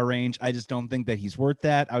 million range. I just don't think that he's worth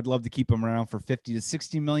that. I would love to keep him around for 50 to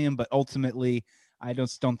 60 million, but ultimately I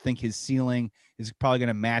just don't think his ceiling is probably going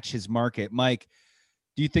to match his market. Mike,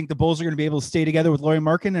 do you think the Bulls are going to be able to stay together with Larry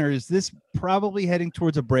Markkinen, or is this probably heading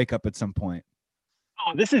towards a breakup at some point?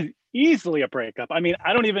 Oh, this is easily a breakup. I mean,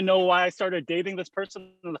 I don't even know why I started dating this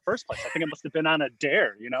person in the first place. I think it must have been on a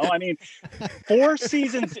dare, you know? I mean, 4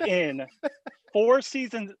 seasons in,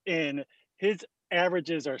 his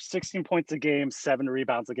averages are 16 points a game, 7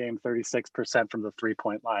 rebounds a game, 36% from the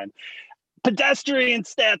 3-point line. Pedestrian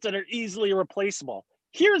stats that are easily replaceable.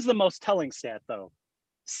 Here's the most telling stat, though.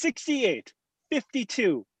 68,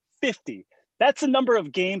 52, 50. That's the number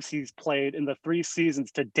of games he's played in the 3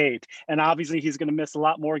 seasons to date. And obviously he's going to miss a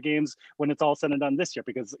lot more games when it's all said and done this year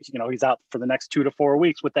because, you know, he's out for the next 2 to 4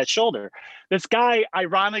 weeks with that shoulder. This guy,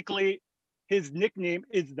 ironically, his nickname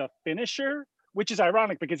is the Finisher, which is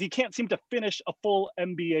ironic because he can't seem to finish a full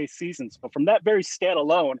NBA season. So from that very stat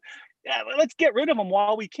alone, yeah, let's get rid of him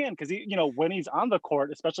while we can, because he, you know, when he's on the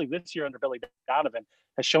court, especially this year under Billy Donovan,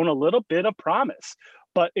 has shown a little bit of promise.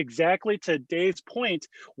 But exactly to Dave's point,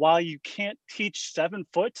 while you can't teach 7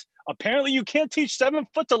 foot, apparently you can't teach 7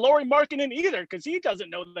 foot to Lauri Markkinen either, because he doesn't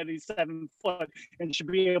know that he's 7 foot and should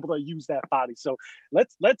be able to use that body. So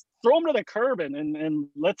let's throw him to the curb and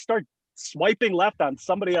let's start swiping left on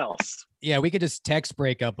somebody else. Yeah, we could just text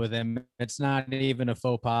break up with him. It's not even a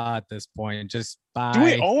faux pas at this point. Just bye. Do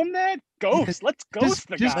we owe him that? Ghost. Let's ghost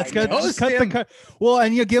the guy. Let's cut the well,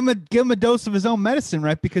 and you give him a dose of his own medicine,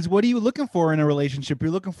 right? Because what are you looking for in a relationship?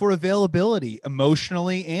 You're looking for availability,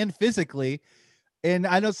 emotionally and physically. And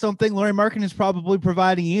I know something Lauri Markkinen is probably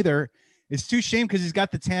providing either. It's too shame because he's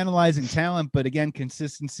got the tantalizing talent, but again,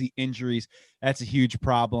 consistency, injuries, that's a huge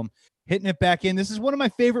problem. Hitting it back in. This is one of my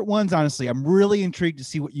favorite ones, honestly. I'm really intrigued to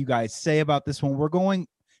see what you guys say about this one. We're going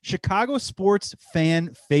Chicago sports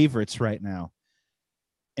fan favorites right now.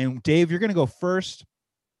 And Dave, you're going to go first.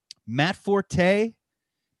 Matt Forte,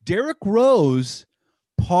 Derrick Rose,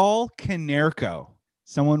 Paul Konerko.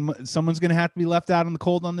 Someone's going to have to be left out in the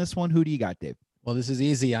cold on this one. Who do you got, Dave? Well, this is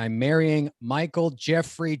easy. I'm marrying Michael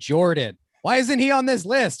Jeffrey Jordan. Why isn't he on this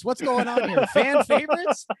list? What's going on here? Fan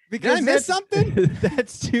favorites? Because did I miss something?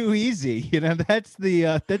 That's too easy. You know, that's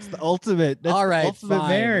the ultimate. That's all right, the ultimate fine.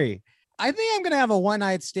 Mary. I think I'm gonna have a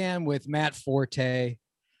one-night stand with Matt Forte.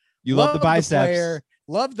 You love the biceps.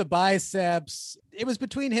 Love the biceps. It was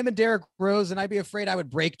between him and Derrick Rose, and I'd be afraid I would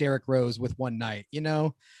break Derrick Rose with one night, you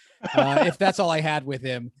know, if that's all I had with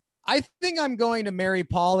him. I think I'm going to marry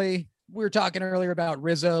Paulie. We were talking earlier about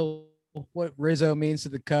Rizzo, what Rizzo means to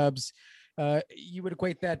the Cubs. You would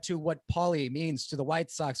equate that to what Paulie means to the White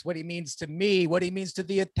Sox, what he means to me, what he means to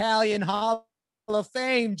the Italian Hall of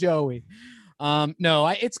Fame, Joey. No,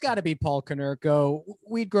 it's got to be Paul Konerko.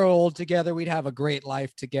 We'd grow old together. We'd have a great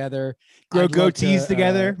life together. Grow goatees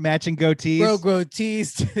together, matching goatees. Grow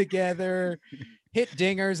goatees together. Hit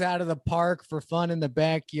dingers out of the park for fun in the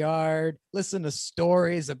backyard. Listen to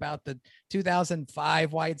stories about the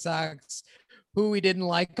 2005 White Sox, who we didn't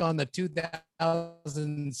like on the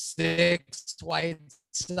 2006 White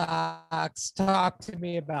Sox. Talk to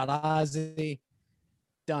me about Ozzy.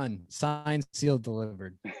 Done. Signed, sealed,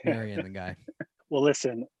 delivered. Marrying the guy. Well,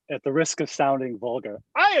 listen, at the risk of sounding vulgar,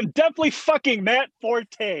 I am definitely fucking Matt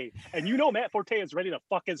Forte. And you know Matt Forte is ready to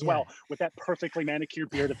fuck as well with that perfectly manicured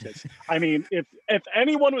beard of his. I mean, if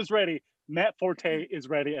anyone was ready, Matt Forte is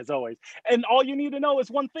ready as always. And all you need to know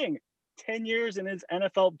is one thing. 10 years in his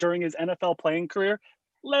NFL, during his NFL playing career,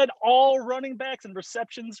 led all running backs in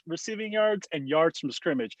receptions, receiving yards, and yards from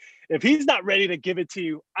scrimmage. If he's not ready to give it to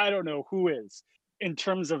you, I don't know who is. In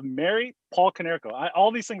terms of Mary, Paul Konerko.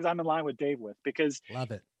 All these things I'm in line with Dave with, because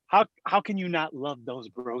love it. How can you not love those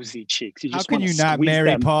rosy cheeks? How can you not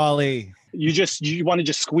marry Paulie? You want to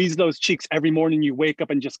just squeeze those cheeks every morning you wake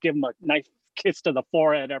up and just give them a nice kiss to the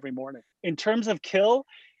forehead every morning. In terms of kill,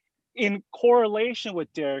 in correlation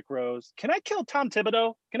with Derrick Rose, can I kill Tom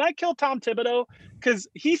Thibodeau? Because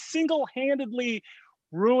he single-handedly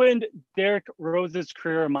ruined Derrick Rose's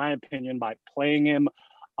career, in my opinion, by playing him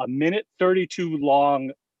a minute 32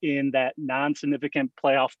 long in that non-significant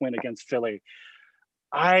playoff win against Philly.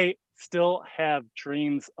 I still have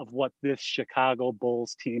dreams of what this Chicago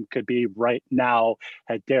Bulls team could be right now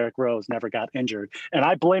had Derrick Rose never got injured. And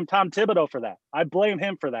I blame Tom Thibodeau for that. I blame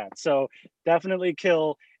him for that. So definitely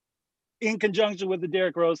kill, in conjunction with the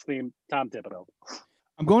Derrick Rose theme, Tom Thibodeau.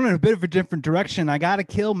 I'm going in a bit of a different direction. I got to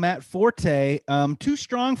kill Matt Forte. Too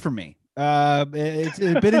strong for me. It's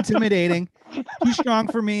a bit intimidating. Too strong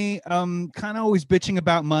for me. Kind of always bitching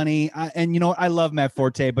about money. And you know what? I love Matt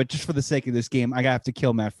Forte, but just for the sake of this game, I have to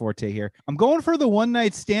kill Matt Forte here. I'm going for the One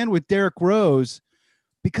Night Stand with Derrick Rose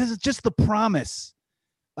because it's just the promise.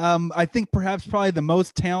 I think perhaps probably the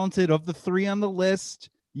most talented of the three on the list.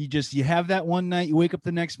 You have that one night, you wake up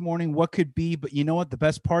the next morning, what could be? But you know what? The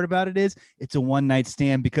best part about it is it's a one night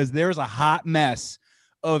stand because there's a hot mess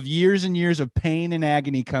of years and years of pain and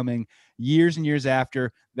agony coming years and years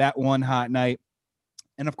after that one hot night.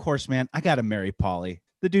 And of course, man, I got to marry Paulie.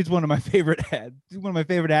 The dude's one of my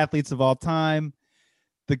favorite athletes of all time.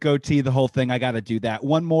 The goatee, the whole thing. I got to do that.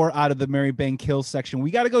 One more out of the Mary Bang Kill section.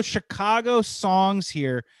 We got to go Chicago songs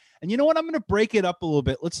here. And you know what? I'm going to break it up a little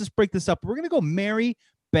bit. Let's just break this up. We're going to go Mary,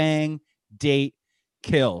 Bang, Date,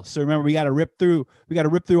 Kill. So remember, we got to rip through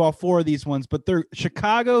all four of these ones, but they're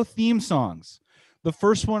Chicago theme songs. The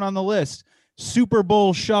first one on the list, Super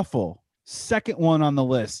Bowl Shuffle. Second one on the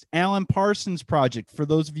list, Alan Parsons Project. For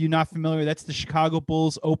those of you not familiar, that's the Chicago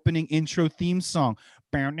Bulls opening intro theme song.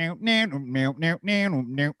 We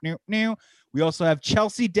also have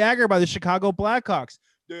Chelsea Dagger by the Chicago Blackhawks.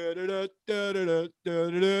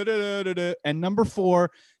 And number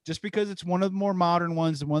 4, just because it's one of the more modern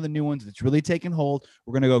ones and one of the new ones that's really taken hold,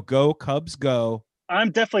 we're going to go Cubs Go.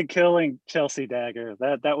 I'm definitely killing Chelsea Dagger.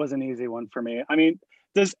 That was an easy one for me. I mean,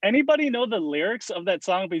 does anybody know the lyrics of that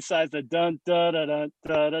song besides the dun da da da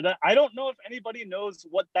da da da? I don't know if anybody knows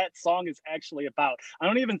what that song is actually about. I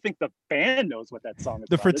don't even think the band knows what that song is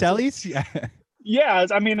about. The Fratellis? Yeah. Yeah,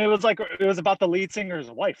 I mean, it was about the lead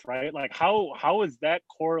singer's wife, right? Like, how does that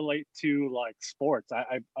correlate to like sports?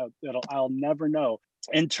 I'll never know.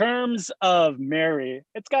 In terms of Mary,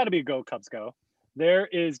 it's got to be Go Cubs Go. There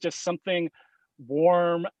is just something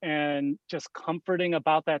warm and just comforting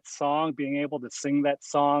about that song, being able to sing that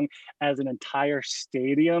song as an entire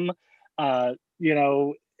stadium, you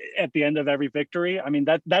know, at the end of every victory. I mean,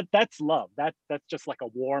 that's love. That's just like a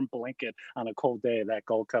warm blanket on a cold day, that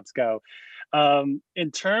Go Cubs Go.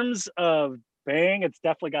 In terms of Bang, it's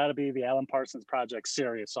definitely got to be the Alan Parsons Project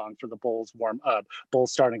Serious song for the Bulls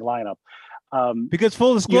Bulls starting lineup. Because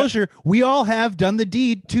full disclosure, we all have done the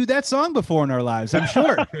deed to that song before in our lives, I'm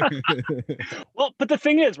sure. Well, but the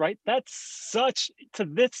thing is, right, that's such, to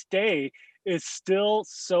this day, is still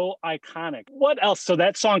so iconic. What else? So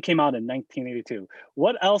that song came out in 1982.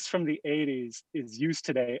 What else from the 80s is used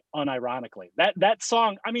today unironically? That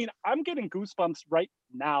song, I mean, I'm getting goosebumps right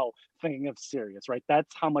now thinking of Sirius, right? That's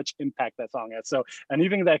how much impact that song has. So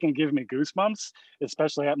anything that can give me goosebumps,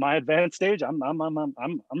 especially at my advanced stage, I'm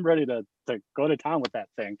ready to go to town with that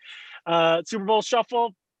thing. Super Bowl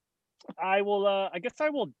Shuffle, I guess I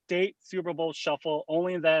will date Super Bowl Shuffle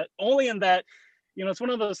only in that, you know, it's one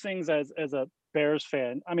of those things as a Bears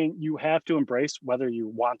fan. I mean, you have to embrace whether you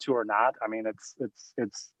want to or not. I mean, it's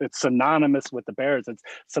synonymous with the Bears. It's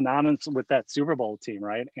synonymous with that Super Bowl team,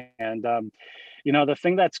 right? And you know, the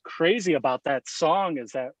thing that's crazy about that song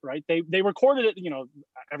is that, right, they recorded it, you know,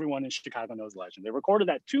 everyone in Chicago knows Legend. They recorded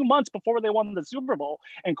that 2 months before they won the Super Bowl,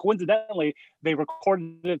 and coincidentally, they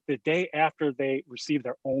recorded it the day after they received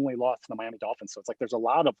their only loss to the Miami Dolphins. So it's like there's a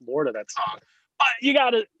lot of lore to that song. But you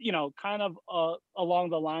got to, you know, kind of along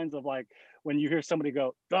the lines of like when you hear somebody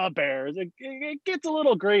go, the Bears, it gets a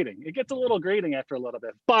little grating. It gets a little grating after a little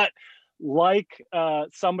bit. But like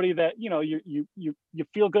somebody that, you know, you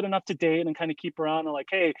feel good enough to date and kind of keep around and like,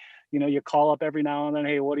 hey, you know, you call up every now and then,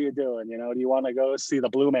 hey, what are you doing? You know, do you want to go see the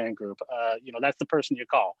Blue Man Group? You know, that's the person you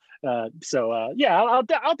call. Yeah,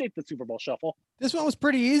 I'll date the Super Bowl Shuffle. This one was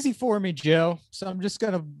pretty easy for me, Joe. So I'm just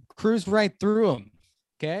going to cruise right through them.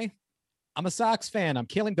 Okay. I'm a Sox fan. I'm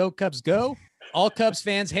killing Go Cubs Go. All Cubs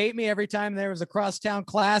fans hate me every time there was a crosstown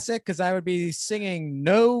classic because I would be singing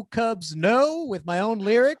No Cubs No with my own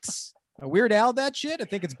lyrics. I Weird Al that shit. I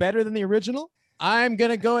think it's better than the original. I'm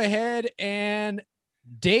going to go ahead and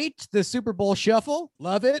date the Super Bowl Shuffle.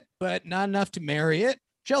 Love it, but not enough to marry it.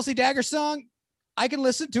 Chelsea Dagger song, I can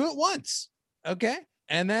listen to it once. Okay.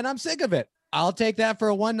 And then I'm sick of it. I'll take that for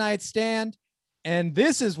a one night stand. And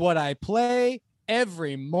this is what I play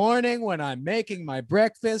every morning when I'm making my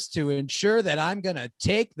breakfast to ensure that I'm going to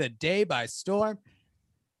take the day by storm.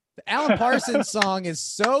 The Alan Parsons song is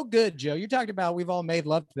so good, Joe. You talked about we've all made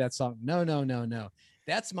love to that song. No.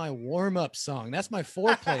 That's my warm-up song. That's my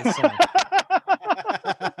foreplay song.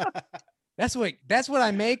 That's what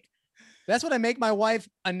I make. That's what I make my wife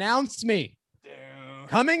announce me.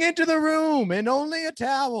 Coming into the room in only a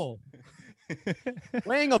towel.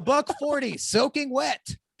 Weighing $140, soaking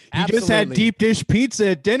wet. He just had deep dish pizza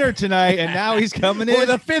at dinner tonight, and now he's coming in for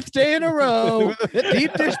the 5th day in a row.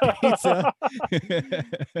 Deep dish pizza.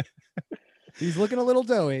 He's looking a little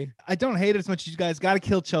doughy. I don't hate it as much as you guys. Got to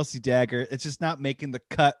kill Chelsea Dagger. It's just not making the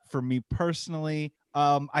cut for me personally.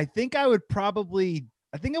 I think I would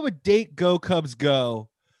date Go Cubs Go.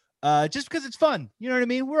 Just because it's fun. You know what I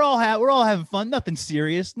mean? We're all having fun. Nothing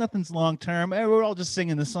serious. Nothing's long term. We're all just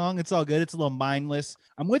singing the song. It's all good. It's a little mindless.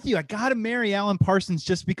 I'm with you. I gotta marry Alan Parsons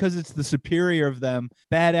just because it's the superior of them.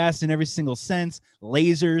 Badass in every single sense.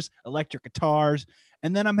 Lasers, electric guitars.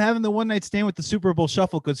 And then I'm having the one night stand with the Super Bowl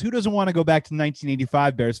Shuffle because who doesn't want to go back to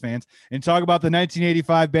 1985, Bears fans, and talk about the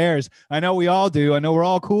 1985 Bears? I know we all do. I know we're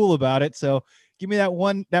all cool about it. So give me that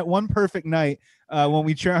one perfect night when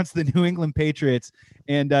we trounce the New England Patriots,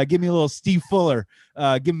 and give me a little Steve Fuller.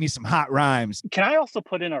 Give me some hot rhymes. Can I also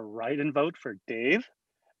put in a write-in vote for Dave?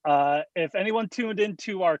 If anyone tuned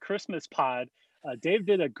into our Christmas pod, Dave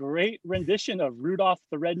did a great rendition of Rudolph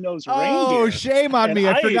the Red-Nosed Reindeer. Oh, shame on me!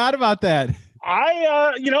 I forgot about that.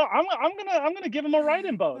 I'm gonna give him a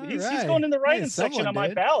write-in vote. He's going in the write-in section on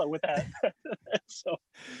my ballot with that. So,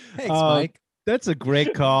 thanks, Mike. That's a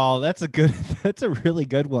great call. That's a really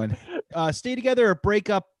good one. Stay together or break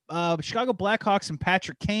up. Chicago Blackhawks and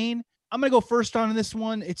Patrick Kane. I'm going to go first on this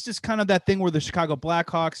one. It's just kind of that thing where the Chicago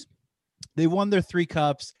Blackhawks, they won their 3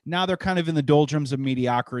 cups. Now they're kind of in the doldrums of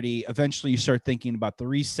mediocrity. Eventually you start thinking about the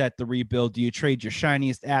reset, the rebuild. Do you trade your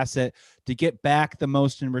shiniest asset to get back the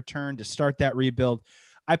most in return to start that rebuild?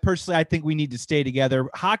 I think we need to stay together.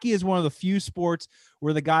 Hockey is one of the few sports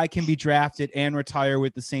where the guy can be drafted and retire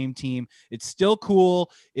with the same team. It's still cool.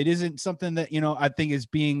 It isn't something that, I think is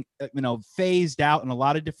being, phased out in a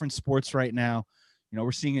lot of different sports right now.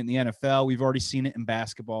 We're seeing it in the NFL. We've already seen it in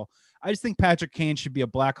basketball. I just think Patrick Kane should be a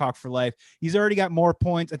Blackhawk for life. He's already got more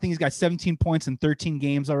points. I think he's got 17 points in 13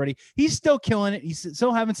 games already. He's still killing it. He's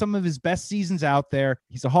still having some of his best seasons out there.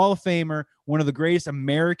 He's a Hall of Famer, one of the greatest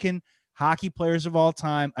American hockey players of all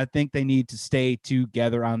time. I think they need to stay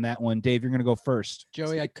together on that one. Dave, you're going to go first.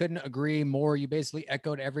 Joey, I couldn't agree more. You basically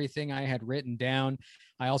echoed everything I had written down.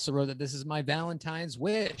 I also wrote that this is my Valentine's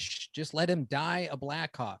wish. Just let him die a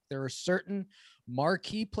Blackhawk. There are certain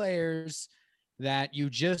marquee players that you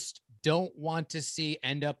just don't want to see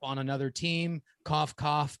end up on another team. Cough,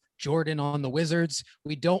 cough. Jordan on the Wizards.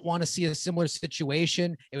 We don't want to see a similar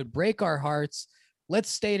situation. It would break our hearts. Let's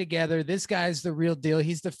stay together. This guy's the real deal.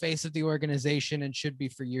 He's the face of the organization and should be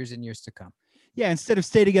for years and years to come. Yeah, instead of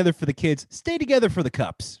stay together for the kids, stay together for the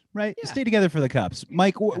Cups, right? Yeah. Stay together for the Cups.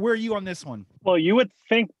 Mike, where are you on this one? Well, you would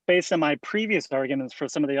think based on my previous arguments for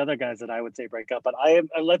some of the other guys that I would say break up, but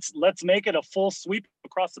let's make it a full sweep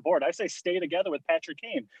across the board. I say stay together with Patrick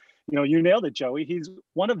Kane. You nailed it, Joey. He's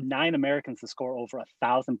one of 9 Americans to score over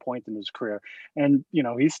 1,000 points in his career. And,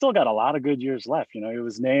 he's still got a lot of good years left. He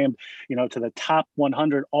was named, to the top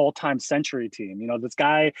 100 all-time century team. This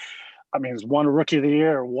guy, he's won Rookie of the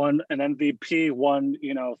Year, won an MVP, won,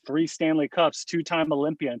 3 Stanley Cups, 2-time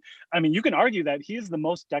Olympian. You can argue that he is the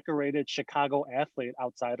most decorated Chicago athlete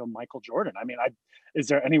outside of Michael Jordan. Is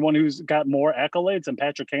there anyone who's got more accolades than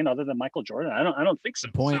Patrick Kane other than Michael Jordan? I don't think so.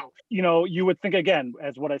 Point. So, you would think, again,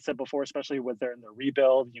 as what I said before, especially with they're in the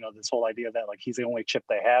rebuild, this whole idea that he's the only chip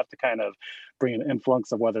they have to kind of bring an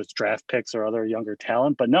influence of whether it's draft picks or other younger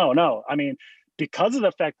talent. But no. Because of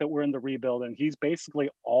the fact that we're in the rebuild and he's basically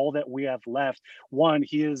all that we have left. One,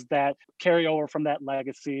 he is that carryover from that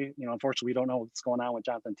legacy. Unfortunately, we don't know what's going on with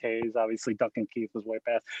Jonathan Toews. Obviously, Duncan Keith was way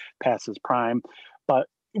past his prime, but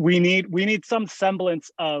we need some semblance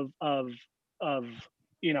of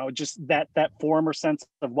just that former sense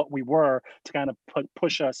of what we were to kind of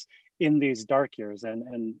push us in these dark years.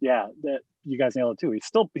 And yeah, that you guys nailed it too. He's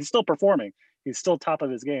still performing. He's still top of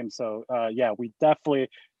his game. So yeah, we definitely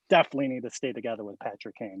need to stay together with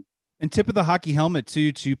Patrick Kane. And tip of the hockey helmet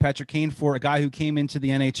to Patrick Kane for a guy who came into the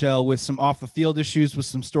NHL with some off the field issues, with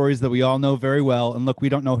some stories that we all know very well. And look, we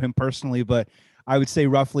don't know him personally, but I would say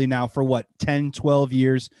roughly now for 10, 12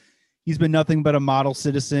 years, he's been nothing but a model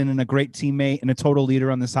citizen and a great teammate and a total leader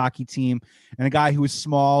on this hockey team, and a guy who is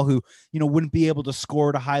small, who, wouldn't be able to score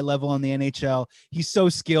at a high level in the NHL. He's so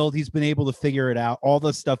skilled. He's been able to figure it out. All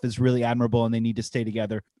this stuff is really admirable, and they need to stay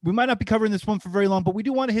together. We might not be covering this one for very long, but we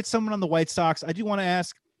do want to hit someone on the White Sox. I do want to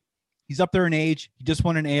ask, he's up there in age. He just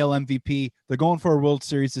won an AL MVP. They're going for a World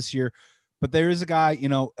Series this year. But there is a guy,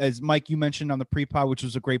 as Mike, you mentioned on the pre-pod, which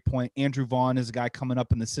was a great point. Andrew Vaughn is a guy coming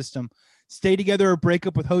up in the system. Stay together or break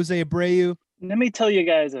up with Jose Abreu. Let me tell you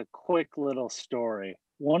guys a quick little story.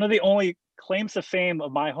 One of the only claims to fame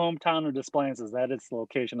of my hometown of Des Plaines is that it's the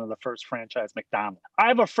location of the first franchise McDonald's. I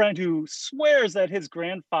have a friend who swears that his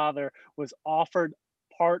grandfather was offered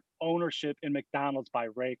part ownership in McDonald's by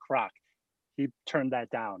Ray Kroc. He turned that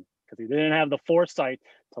down because he didn't have the foresight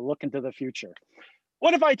to look into the future.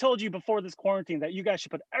 What if I told you before this quarantine that you guys should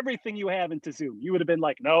put everything you have into Zoom? You would have been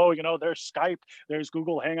like, no, there's Skype, there's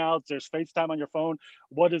Google Hangouts, there's FaceTime on your phone.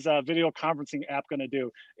 What is a video conferencing app going to do?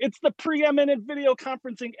 It's the preeminent video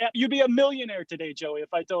conferencing app. You'd be a millionaire today, Joey,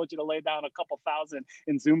 if I told you to lay down a couple thousand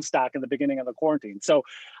in Zoom stock in the beginning of the quarantine. So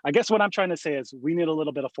I guess what I'm trying to say is we need a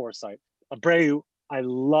little bit of foresight. Abreu, I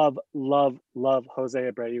love Jose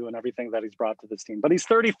Abreu and everything that he's brought to this team. But he's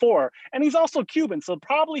 34, and he's also Cuban, so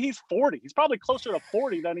probably he's 40. He's probably closer to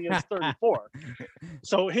 40 than he is 34.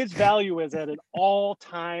 So his value is at an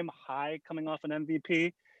all-time high coming off an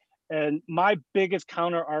MVP. And my biggest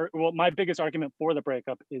argument for the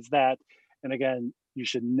breakup is that, and again, you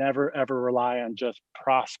should never, ever rely on just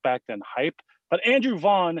prospect and hype. But Andrew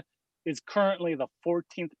Vaughn is currently the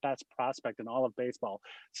 14th best prospect in all of baseball.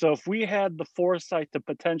 So if we had the foresight to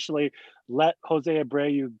potentially let Jose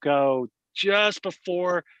Abreu go just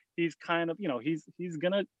before he's kind of, he's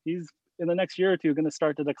in the next year or two going to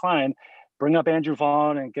start to decline, bring up Andrew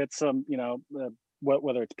Vaughn and get some,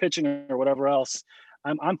 whether it's pitching or whatever else,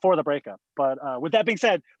 I'm for the breakup. But with that being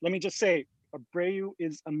said, let me just say, Abreu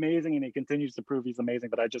is amazing and he continues to prove he's amazing,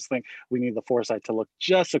 but I just think we need the foresight to look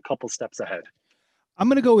just a couple steps ahead. I'm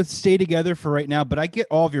going to go with stay together for right now, but I get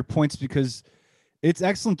all of your points because it's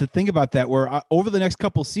excellent to think about that, where over the next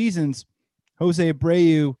couple seasons, Jose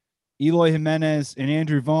Abreu, Eloy Jimenez, and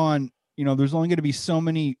Andrew Vaughn, there's only going to be so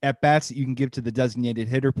many at-bats that you can give to the designated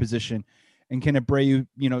hitter position. And can Abreu,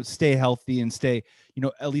 stay healthy and stay,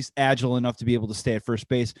 at least agile enough to be able to stay at first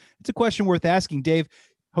base? It's a question worth asking. Dave,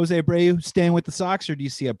 Jose Abreu staying with the Sox, or do you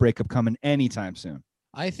see a breakup coming anytime soon?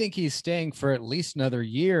 I think he's staying for at least another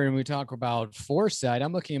year. And we talk about foresight.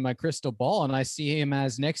 I'm looking at my crystal ball and I see him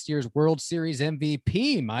as next year's World Series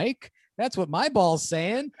MVP, Mike. That's what my ball's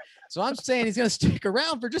saying. So I'm saying he's going to stick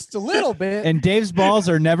around for just a little bit. And Dave's balls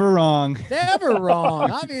are never wrong. Never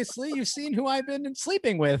wrong. Obviously, you've seen who I've been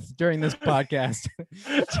sleeping with during this podcast.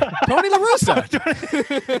 Tony La Russa.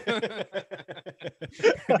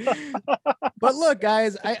 But look,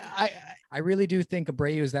 guys, I really do think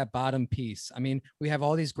Abreu is that bottom piece. I mean, we have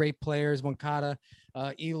all these great players, Moncada,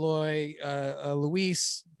 Eloy,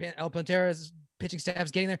 Luis, Alcantara's pitching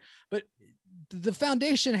staff's getting there. But the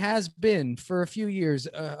foundation has been for a few years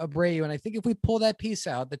Abreu, and I think if we pull that piece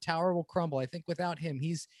out, the tower will crumble. I think without him,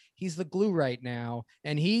 he's the glue right now,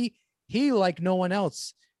 and he like no one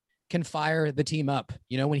else can fire the team up.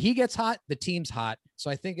 When he gets hot, the team's hot. So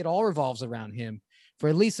I think it all revolves around him. For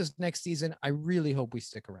at least this next season, I really hope we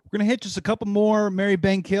stick around. We're going to hit just a couple more Mary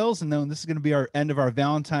Ben kills, and then this is going to be our end of our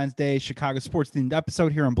Valentine's Day Chicago sports themed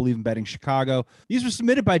episode here on Believe in Betting Chicago. These were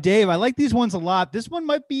submitted by Dave. I like these ones a lot. This one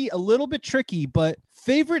might be a little bit tricky, but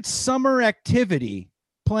favorite summer activity: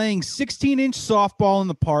 playing 16-inch softball in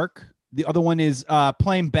the park. The other one is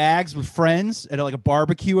playing bags with friends at like a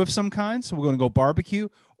barbecue of some kind. So we're going to go barbecue.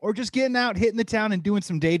 Or just getting out, hitting the town, and doing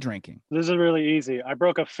some day drinking. This is really easy. I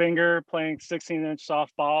broke a finger playing 16-inch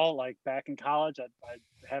softball, like back in college. I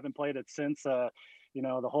haven't played it since. The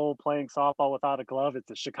whole playing softball without a glove, it's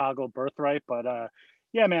a Chicago birthright. But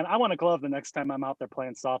yeah, man, I want a glove the next time I'm out there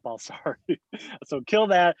playing softball. Sorry. So kill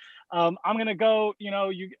that. I'm gonna go.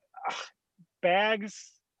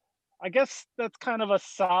 Bags. I guess that's kind of a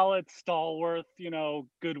solid stalwart.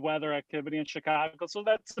 Good weather activity in Chicago. So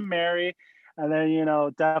that's a Mary. And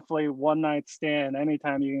then, definitely one night stand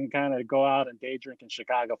anytime you can kind of go out and day drink in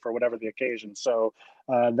Chicago for whatever the occasion. So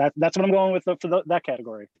that's what I'm going with for that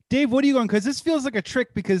category. Dave, what are you going? Because this feels like a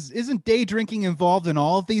trick, because isn't day drinking involved in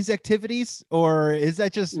all of these activities? Or is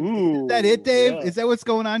that just, is that it, Dave? Yeah. Is that what's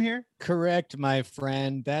going on here? Correct, my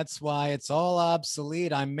friend. That's why it's all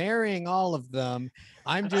obsolete. I'm marrying all of them.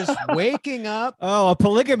 I'm just waking up. Oh, a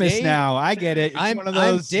polygamist now. I get it. It's one of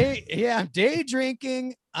those. I'm day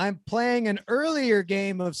drinking. I'm playing an earlier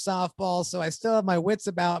game of softball, so I still have my wits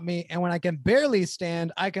about me. And when I can barely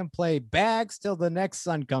stand, I can play bags till the next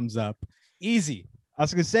sun comes up. Easy. I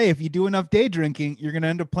was going to say, if you do enough day drinking, you're going to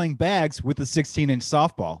end up playing bags with a 16-inch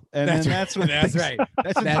softball. And that's when that's right.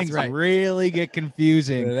 That's when things really get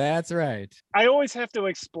confusing. That's right. I always have to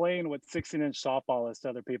explain what 16-inch softball is to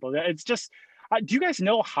other people. It's just, do you guys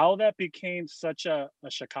know how that became such a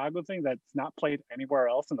Chicago thing that's not played anywhere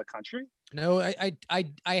else in the country? No,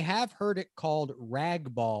 I have heard it called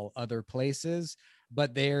rag ball other places,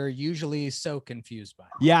 but they're usually so confused by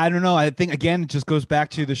it. Yeah, I don't know. I think, again, it just goes back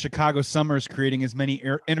to the Chicago summers creating as many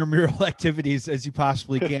intramural activities as you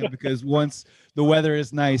possibly can, because once the weather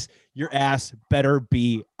is nice, your ass better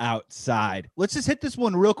be outside. Let's just hit this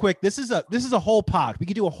one real quick. This is a whole pod. We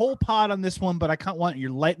could do a whole pod on this one, but I can't want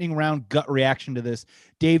your lightning round gut reaction to this.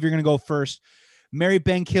 Dave, you're going to go first. Mary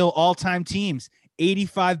Ben Kill all-time teams: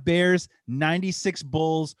 85 Bears, 96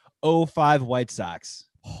 Bulls, 05 White Sox.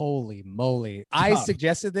 Holy moly. I Tough.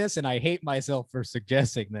 suggested this and I hate myself for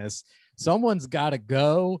suggesting this. Someone's got to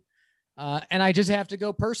go. And I just have to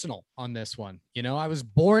go personal on this one. You know, I was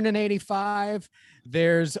born in 85.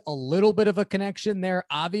 There's a little bit of a connection there,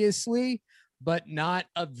 obviously, but not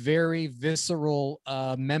a very visceral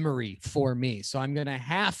memory for me. So I'm going to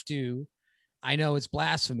have to, I know it's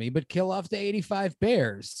blasphemy, but kill off the 85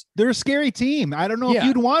 Bears. They're a scary team. I don't know if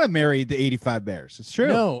you'd want to marry the 85 Bears. It's true.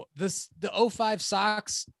 No, the 05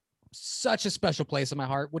 Sox, such a special place in my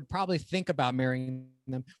heart. Would probably think about marrying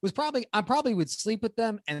them. I probably would sleep with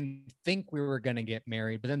them and think we were going to get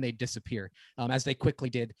married, but then they disappear, as they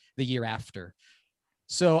quickly did the year after.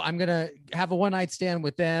 So I'm going to have a one night stand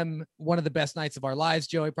with them. One of the best nights of our lives,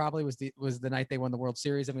 Joey, probably was the night they won the World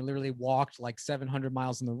Series. I mean, literally walked like 700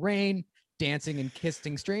 miles in the rain, dancing and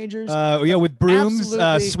kissing strangers. With brooms,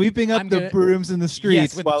 sweeping up the brooms in the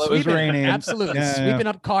streets while it was raining. Absolutely. Sweeping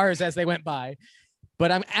up cars as they went by.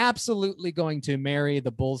 But I'm absolutely going to marry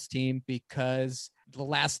the Bulls team because the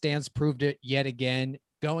Last Dance proved it yet again.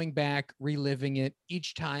 Going back, reliving it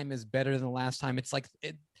each time is better than the last time. It's like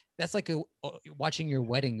that's like watching your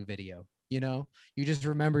wedding video. You know, you just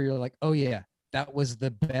remember, you're like, oh yeah, that was the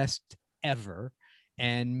best ever.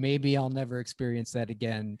 And maybe I'll never experience that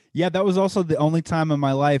again. Yeah, that was also the only time in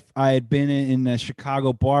my life I had been in a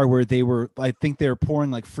Chicago bar where I think they were pouring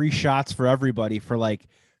like free shots for everybody for like,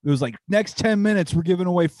 it was like next 10 minutes, we're giving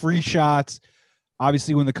away free shots.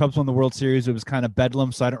 Obviously, when the Cubs won the World Series, it was kind of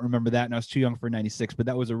bedlam, so I don't remember that, and I was too young for 96, but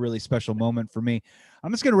that was a really special moment for me.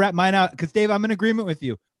 I'm just going to wrap mine out because, Dave, I'm in agreement with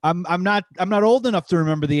you. I'm not old enough to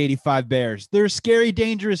remember the 85 Bears. They're a scary,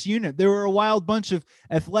 dangerous unit. There were a wild bunch of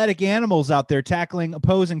athletic animals out there tackling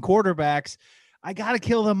opposing quarterbacks. I got to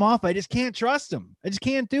kill them off. I just can't trust them. I just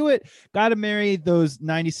can't do it. Got to marry those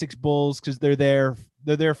 96 Bulls because they're there.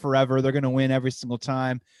 They're there forever. They're going to win every single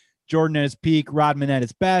time. Jordan at his peak, Rodman at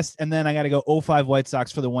his best. And then I got to go 05 White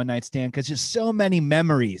Sox for the one night stand because just so many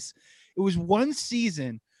memories. It was one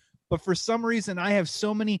season, but for some reason I have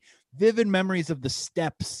so many vivid memories of the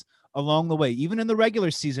steps along the way, even in the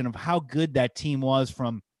regular season, of how good that team was,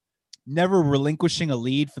 from never relinquishing a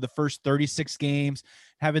lead for the first 36 games,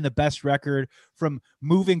 having the best record, from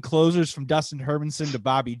moving closers from Dustin Hermanson to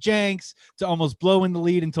Bobby Jenks to almost blowing the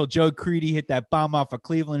lead until Joe Creedy hit that bomb off of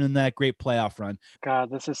Cleveland in that great playoff run. God,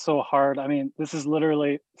 this is so hard. I mean, this is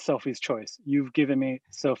literally Sophie's choice. You've given me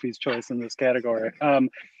Sophie's choice in this category.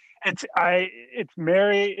 It's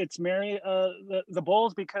marry the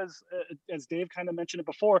Bulls because as Dave kind of mentioned it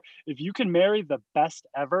before, if you can marry the best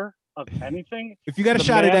ever of anything, if you got a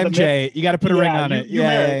shot at MJ, you got to put a ring on it.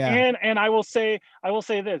 Yeah. And I will say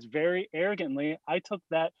this very arrogantly, I took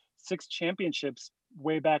that 6 championships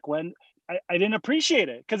way back when. I didn't appreciate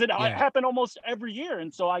it because it happened almost every year.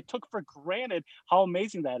 And so I took for granted how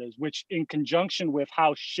amazing that is, which in conjunction with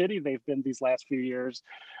how shitty they've been these last few years,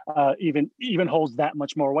 even holds that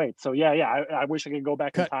much more weight. So I wish I could go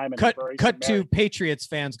back in time and cut to Patriots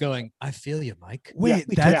fans going, I feel you, Mike. Wait,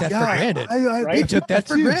 we took that for granted. We took that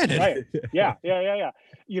for granted. Right. Yeah.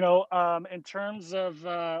 You know, in terms of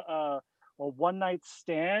a one night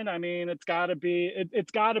stand, I mean, it's got to be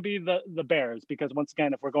the Bears, because once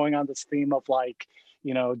again, if we're going on this theme of like,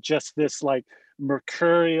 you know, just this like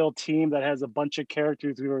mercurial team that has a bunch of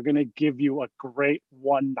characters, we were going to give you a great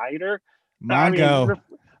one nighter. Mongo,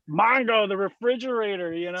 the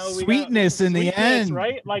refrigerator, you know, sweetness in the end,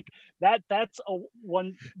 right? Like that's a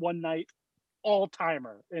one night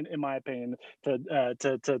all-timer in my opinion to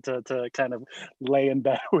kind of lay in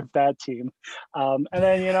bed with that team. And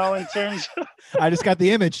then, you know, in terms of I just got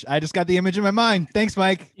the image in my mind. Thanks,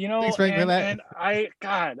 Mike. You know, thanks, Mike, for that. And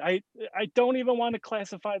I don't even want to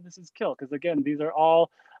classify this as kill, because again, these are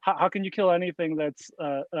all how can you kill anything that's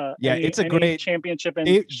it's a great championship in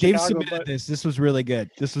Dave Chicago, submitted this was really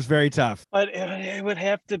good. This was very tough, but it would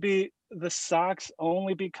have to be the Sox,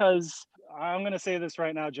 only because I'm going to say this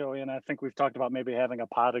right now, Joey, and I think we've talked about maybe having a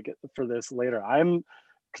pod for this later. I'm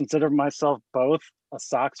consider myself both a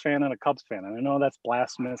Sox fan and a Cubs fan, and I know that's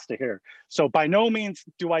blasphemous to hear. So by no means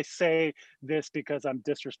do I say this because I'm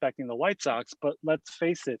disrespecting the White Sox, but let's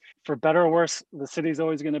face it, for better or worse, the city's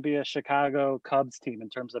always going to be a Chicago Cubs team in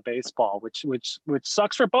terms of baseball, which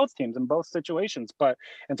sucks for both teams in both situations.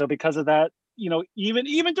 And so because of that, you know,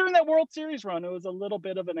 even during that World Series run, it was a little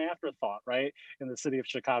bit of an afterthought, right, in the city of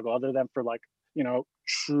Chicago, other than for like, you know,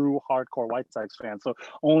 true hardcore White Sox fans. So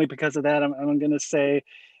only because of that, I'm going to say,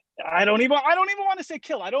 I don't even want to say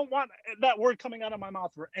kill. I don't want that word coming out of my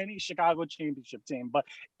mouth for any Chicago championship team. But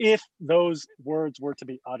if those words were to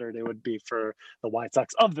be uttered, it would be for the White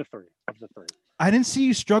Sox of the three. I didn't see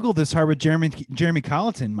you struggle this hard with Jeremy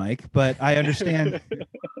Colleton, Mike, but I understand.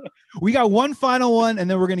 We got one final one, and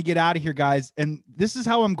then we're going to get out of here, guys. And this is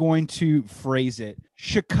how I'm going to phrase it.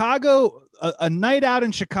 Chicago, a night out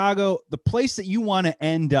in Chicago, the place that you want to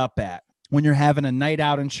end up at when you're having a night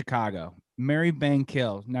out in Chicago. Mary Bang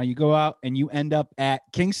Kill. Now you go out and you end up at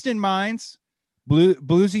Kingston Mines,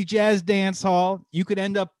 Bluesy Jazz Dance Hall. You could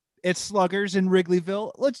end up at Sluggers in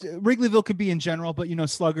Wrigleyville. Wrigleyville could be in general, but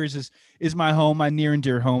Sluggers is my home, my near and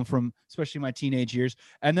dear home from especially my teenage years.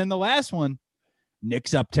 And then the last one,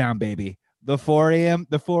 Nick's Uptown, baby. The 4 a.m.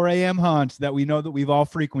 haunt that we know that we've all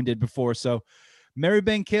frequented before. So Mary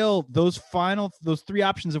Bang Kill, those three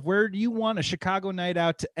options of where do you want a Chicago night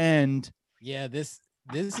out to end? Yeah, this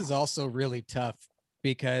is also really tough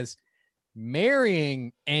because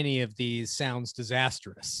marrying any of these sounds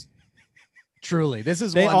disastrous. Truly, this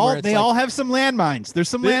is they one all have some landmines. There's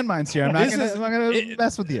some landmines here. I'm not gonna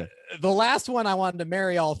mess with you. The last one I wanted to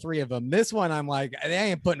marry all three of them. This one I'm like, I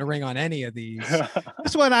ain't putting a ring on any of these.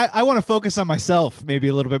 This one I want to focus on myself maybe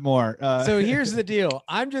a little bit more. So here's the deal.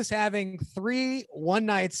 I'm just having 3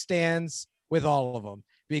 one-night stands with all of them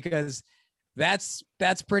because that's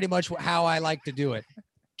pretty much how I like to do it.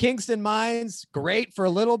 Kingston Mines, great for a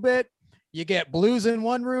little bit. You get blues in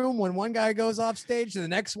one room when one guy goes off stage, the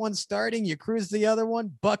next one's starting, you cruise the other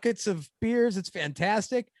one, buckets of beers. It's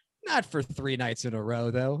fantastic. Not for 3 nights in a row,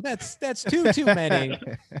 though. That's too many.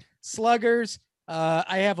 Sluggers.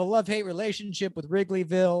 I have a love-hate relationship with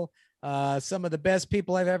Wrigleyville. Some of the best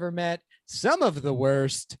people I've ever met, some of the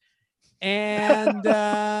worst. And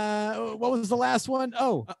what was the last one?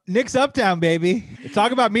 Oh, Nick's Uptown, baby.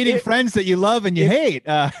 Talk about meeting friends that you love and you hate.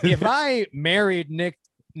 If I married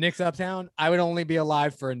Nick's Uptown, I would only be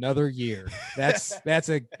alive for another year. That's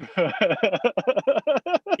a.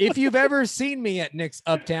 If you've ever seen me at Nick's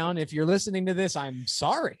Uptown, if you're listening to this, I'm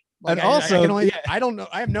sorry. And also, I don't know.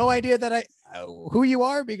 I have no idea that who you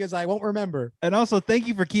are because I won't remember. And also, thank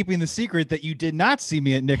you for keeping the secret that you did not see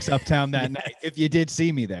me at Nick's Uptown that night. If you did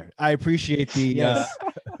see me there, I appreciate the.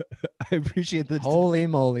 I appreciate the. Holy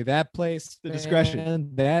moly, that place, the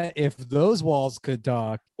discretion. That if those walls could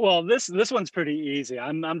talk. Well, this one's pretty easy.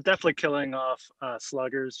 I'm definitely killing off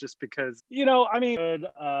Sluggers just because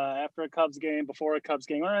after a Cubs game, before a Cubs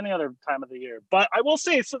game, or any other time of the year. But I will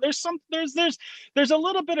say, so there's a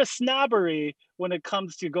little bit of snobbery when it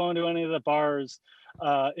comes to going to any of the bars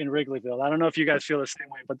in Wrigleyville. I don't know if you guys feel the same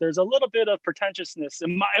way, but there's a little bit of pretentiousness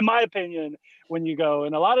in my opinion when you go,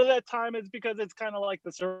 and a lot of that time is because it's kind of like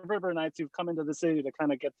the suburbanites who've come into the city to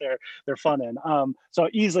kind of get their fun in. So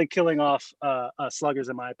easily killing off Sluggers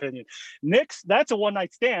in my opinion. Nick's, that's a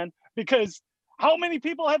one-night stand because how many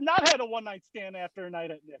people have not had a one-night stand after a night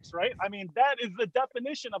at Nick's, right? I mean, that is the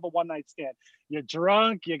definition of a one-night stand. You're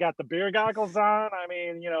drunk, you got the beer goggles on. I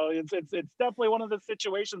mean, it's definitely one of the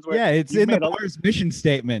situations where it's in the bar's mission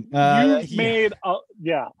statement. You've made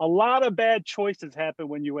a lot of bad choices happen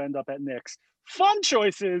when you end up at Nick's. Fun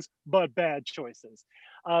choices, but bad choices.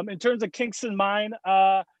 In terms of Kingston Mine,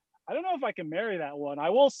 I don't know if I can marry that one.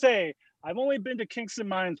 I will say I've only been to Kingston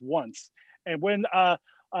Mines once, and when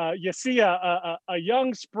you see a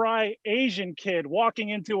young, spry Asian kid walking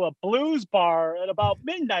into a blues bar at about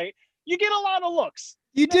midnight, you get a lot of looks.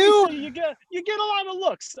 You do. You get a lot of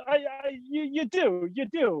looks. You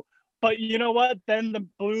do. But you know what? Then the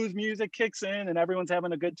blues music kicks in, and everyone's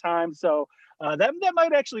having a good time. So that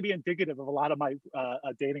might actually be indicative of a lot of my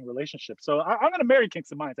dating relationships. So I'm going to marry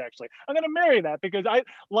Kingston Mines. Actually, I'm going to marry that because I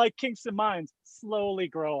like Kingston Mines slowly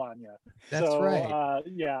grow on you. That's right.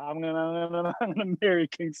 I'm gonna marry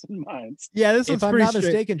Kingston Mines. Yeah, this if one's I'm pretty not straight.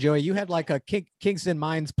 mistaken, Joey, you had like a Kingston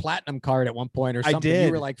Mines platinum card at one point or something. I did.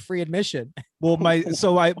 You were like free admission. Well,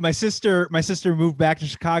 my sister moved back to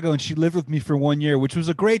Chicago and she lived with me for 1 year, which was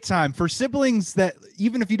a great time for siblings. That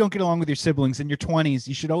even if you don't get along with your siblings in your 20s,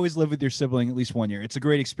 you should always live with your sibling at least 1 year. It's a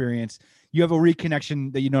great experience. You have a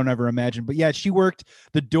reconnection that you don't ever imagine. But yeah, she worked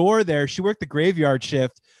the door there. She worked the graveyard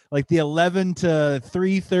shift, like the 11 to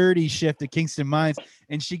 3:30 shift at Kingston Mines,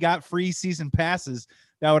 and she got free season passes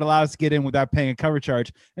that would allow us to get in without paying a cover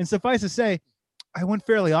charge. And suffice to say, I went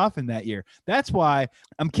fairly often that year. That's why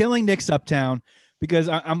I'm killing Nick's Uptown, because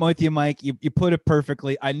I'm with you, Mike. You put it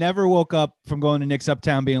perfectly. I never woke up from going to Nick's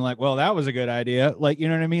Uptown being like, well, that was a good idea. Like, you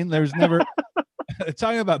know what I mean? There's never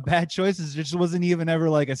talking about bad choices. There just wasn't even ever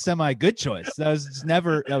like a semi-good choice. That was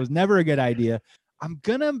never a good idea.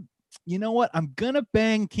 You know what? I'm gonna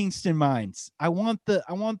bang Kingston Mines. I want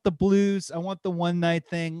the blues. I want the one night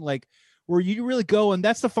thing, like where you really go. And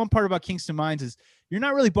that's the fun part about Kingston Mines is you're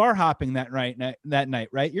not really bar hopping that night,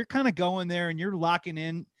 right? You're kind of going there and you're locking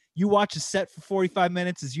in. You watch a set for 45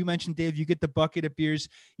 minutes. As you mentioned, Dave, you get the bucket of beers,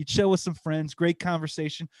 you chill with some friends, great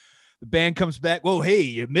conversation. The band comes back. Whoa, hey,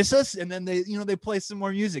 you miss us? And then they play some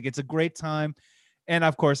more music. It's a great time. And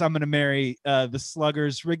of course, I'm going to marry the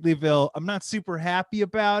Sluggers, Wrigleyville. I'm not super happy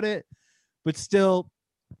about it, but still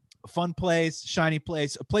a fun place, shiny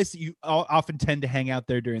place, a place that you often tend to hang out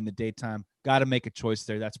there during the daytime. Got to make a choice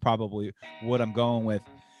there. That's probably what I'm going with.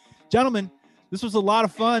 Gentlemen, this was a lot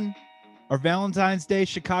of fun. Our Valentine's Day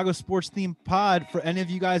Chicago sports themed pod. For any of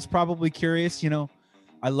you guys probably curious,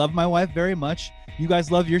 I love my wife very much. You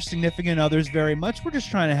guys love your significant others very much. We're just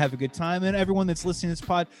trying to have a good time. And everyone that's listening to this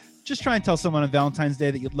pod, just try and tell someone on Valentine's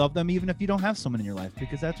Day that you love them, even if you don't have someone in your life,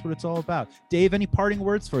 because that's what it's all about. Dave, any parting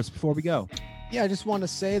words for us before we go? Yeah, I just want to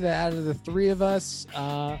say that out of the three of us,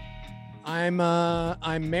 I'm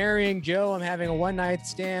marrying Joe. I'm having a one-night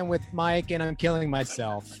stand with Mike, and I'm killing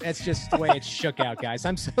myself. That's just the way it shook out, guys.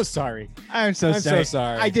 I'm so sorry. I'm so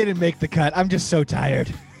sorry. I didn't make the cut. I'm just so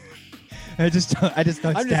tired. I just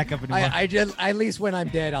don't stack up anymore. At least when I'm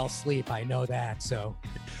dead, I'll sleep. I know that. So,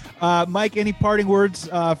 Mike, any parting words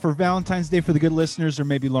for Valentine's Day for the good listeners, or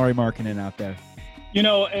maybe Laurie Markkinen out there?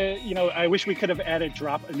 I wish we could have added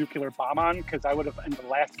drop a nuclear bomb on, because I would have, in the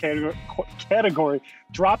last category,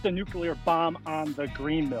 dropped a nuclear bomb on the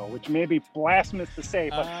Green Mill, which may be blasphemous to say,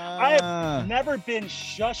 but I've never been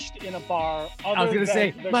shushed in a bar. I was going to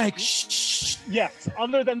say, Mike, shh. Yes,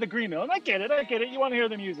 other than the Green Mill. And I get it. You want to hear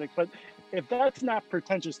the music, but if that's not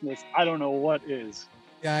pretentiousness, I don't know what is.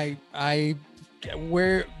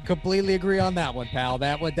 We're completely agree on that one, pal.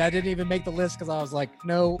 That didn't even make the list because I was like,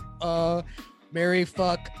 no, marry,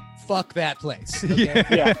 fuck that place. Okay?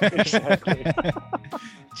 Yeah, exactly.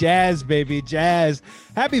 Jazz, baby, jazz.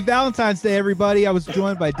 Happy Valentine's Day, everybody. I was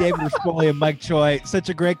joined by David Rispoli and Mike Choi. Such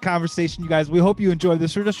a great conversation, you guys. We hope you enjoyed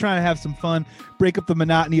this. We're just trying to have some fun, break up the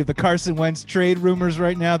monotony of the Carson Wentz trade rumors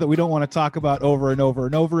right now that we don't want to talk about over and over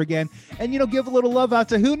and over again. And, give a little love out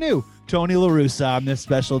to who knew? Tony La Russa on this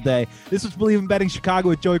special day. This was Believe in Betting Chicago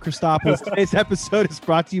with Joey Christopoulos. Today's episode is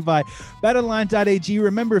brought to you by BetOnline.ag.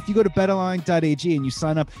 Remember, if you go to BetOnline.ag and you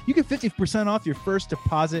sign up, you get 50% off your first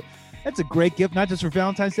deposit. That's a great gift, not just for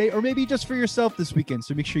Valentine's Day, or maybe just for yourself this weekend.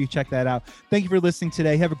 So make sure you check that out. Thank you for listening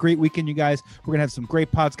today. Have a great weekend, you guys. We're going to have some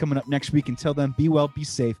great pods coming up next week. Until then, be well, be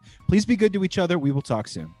safe. Please be good to each other. We will talk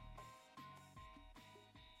soon.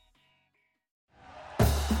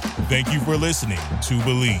 Thank you for listening to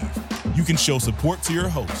Believe. You can show support to your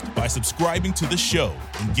host by subscribing to the show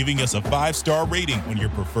and giving us a 5-star rating on your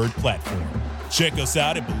preferred platform. Check us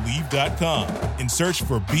out at Believe.com and search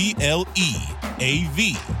for BLEAV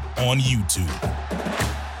on YouTube.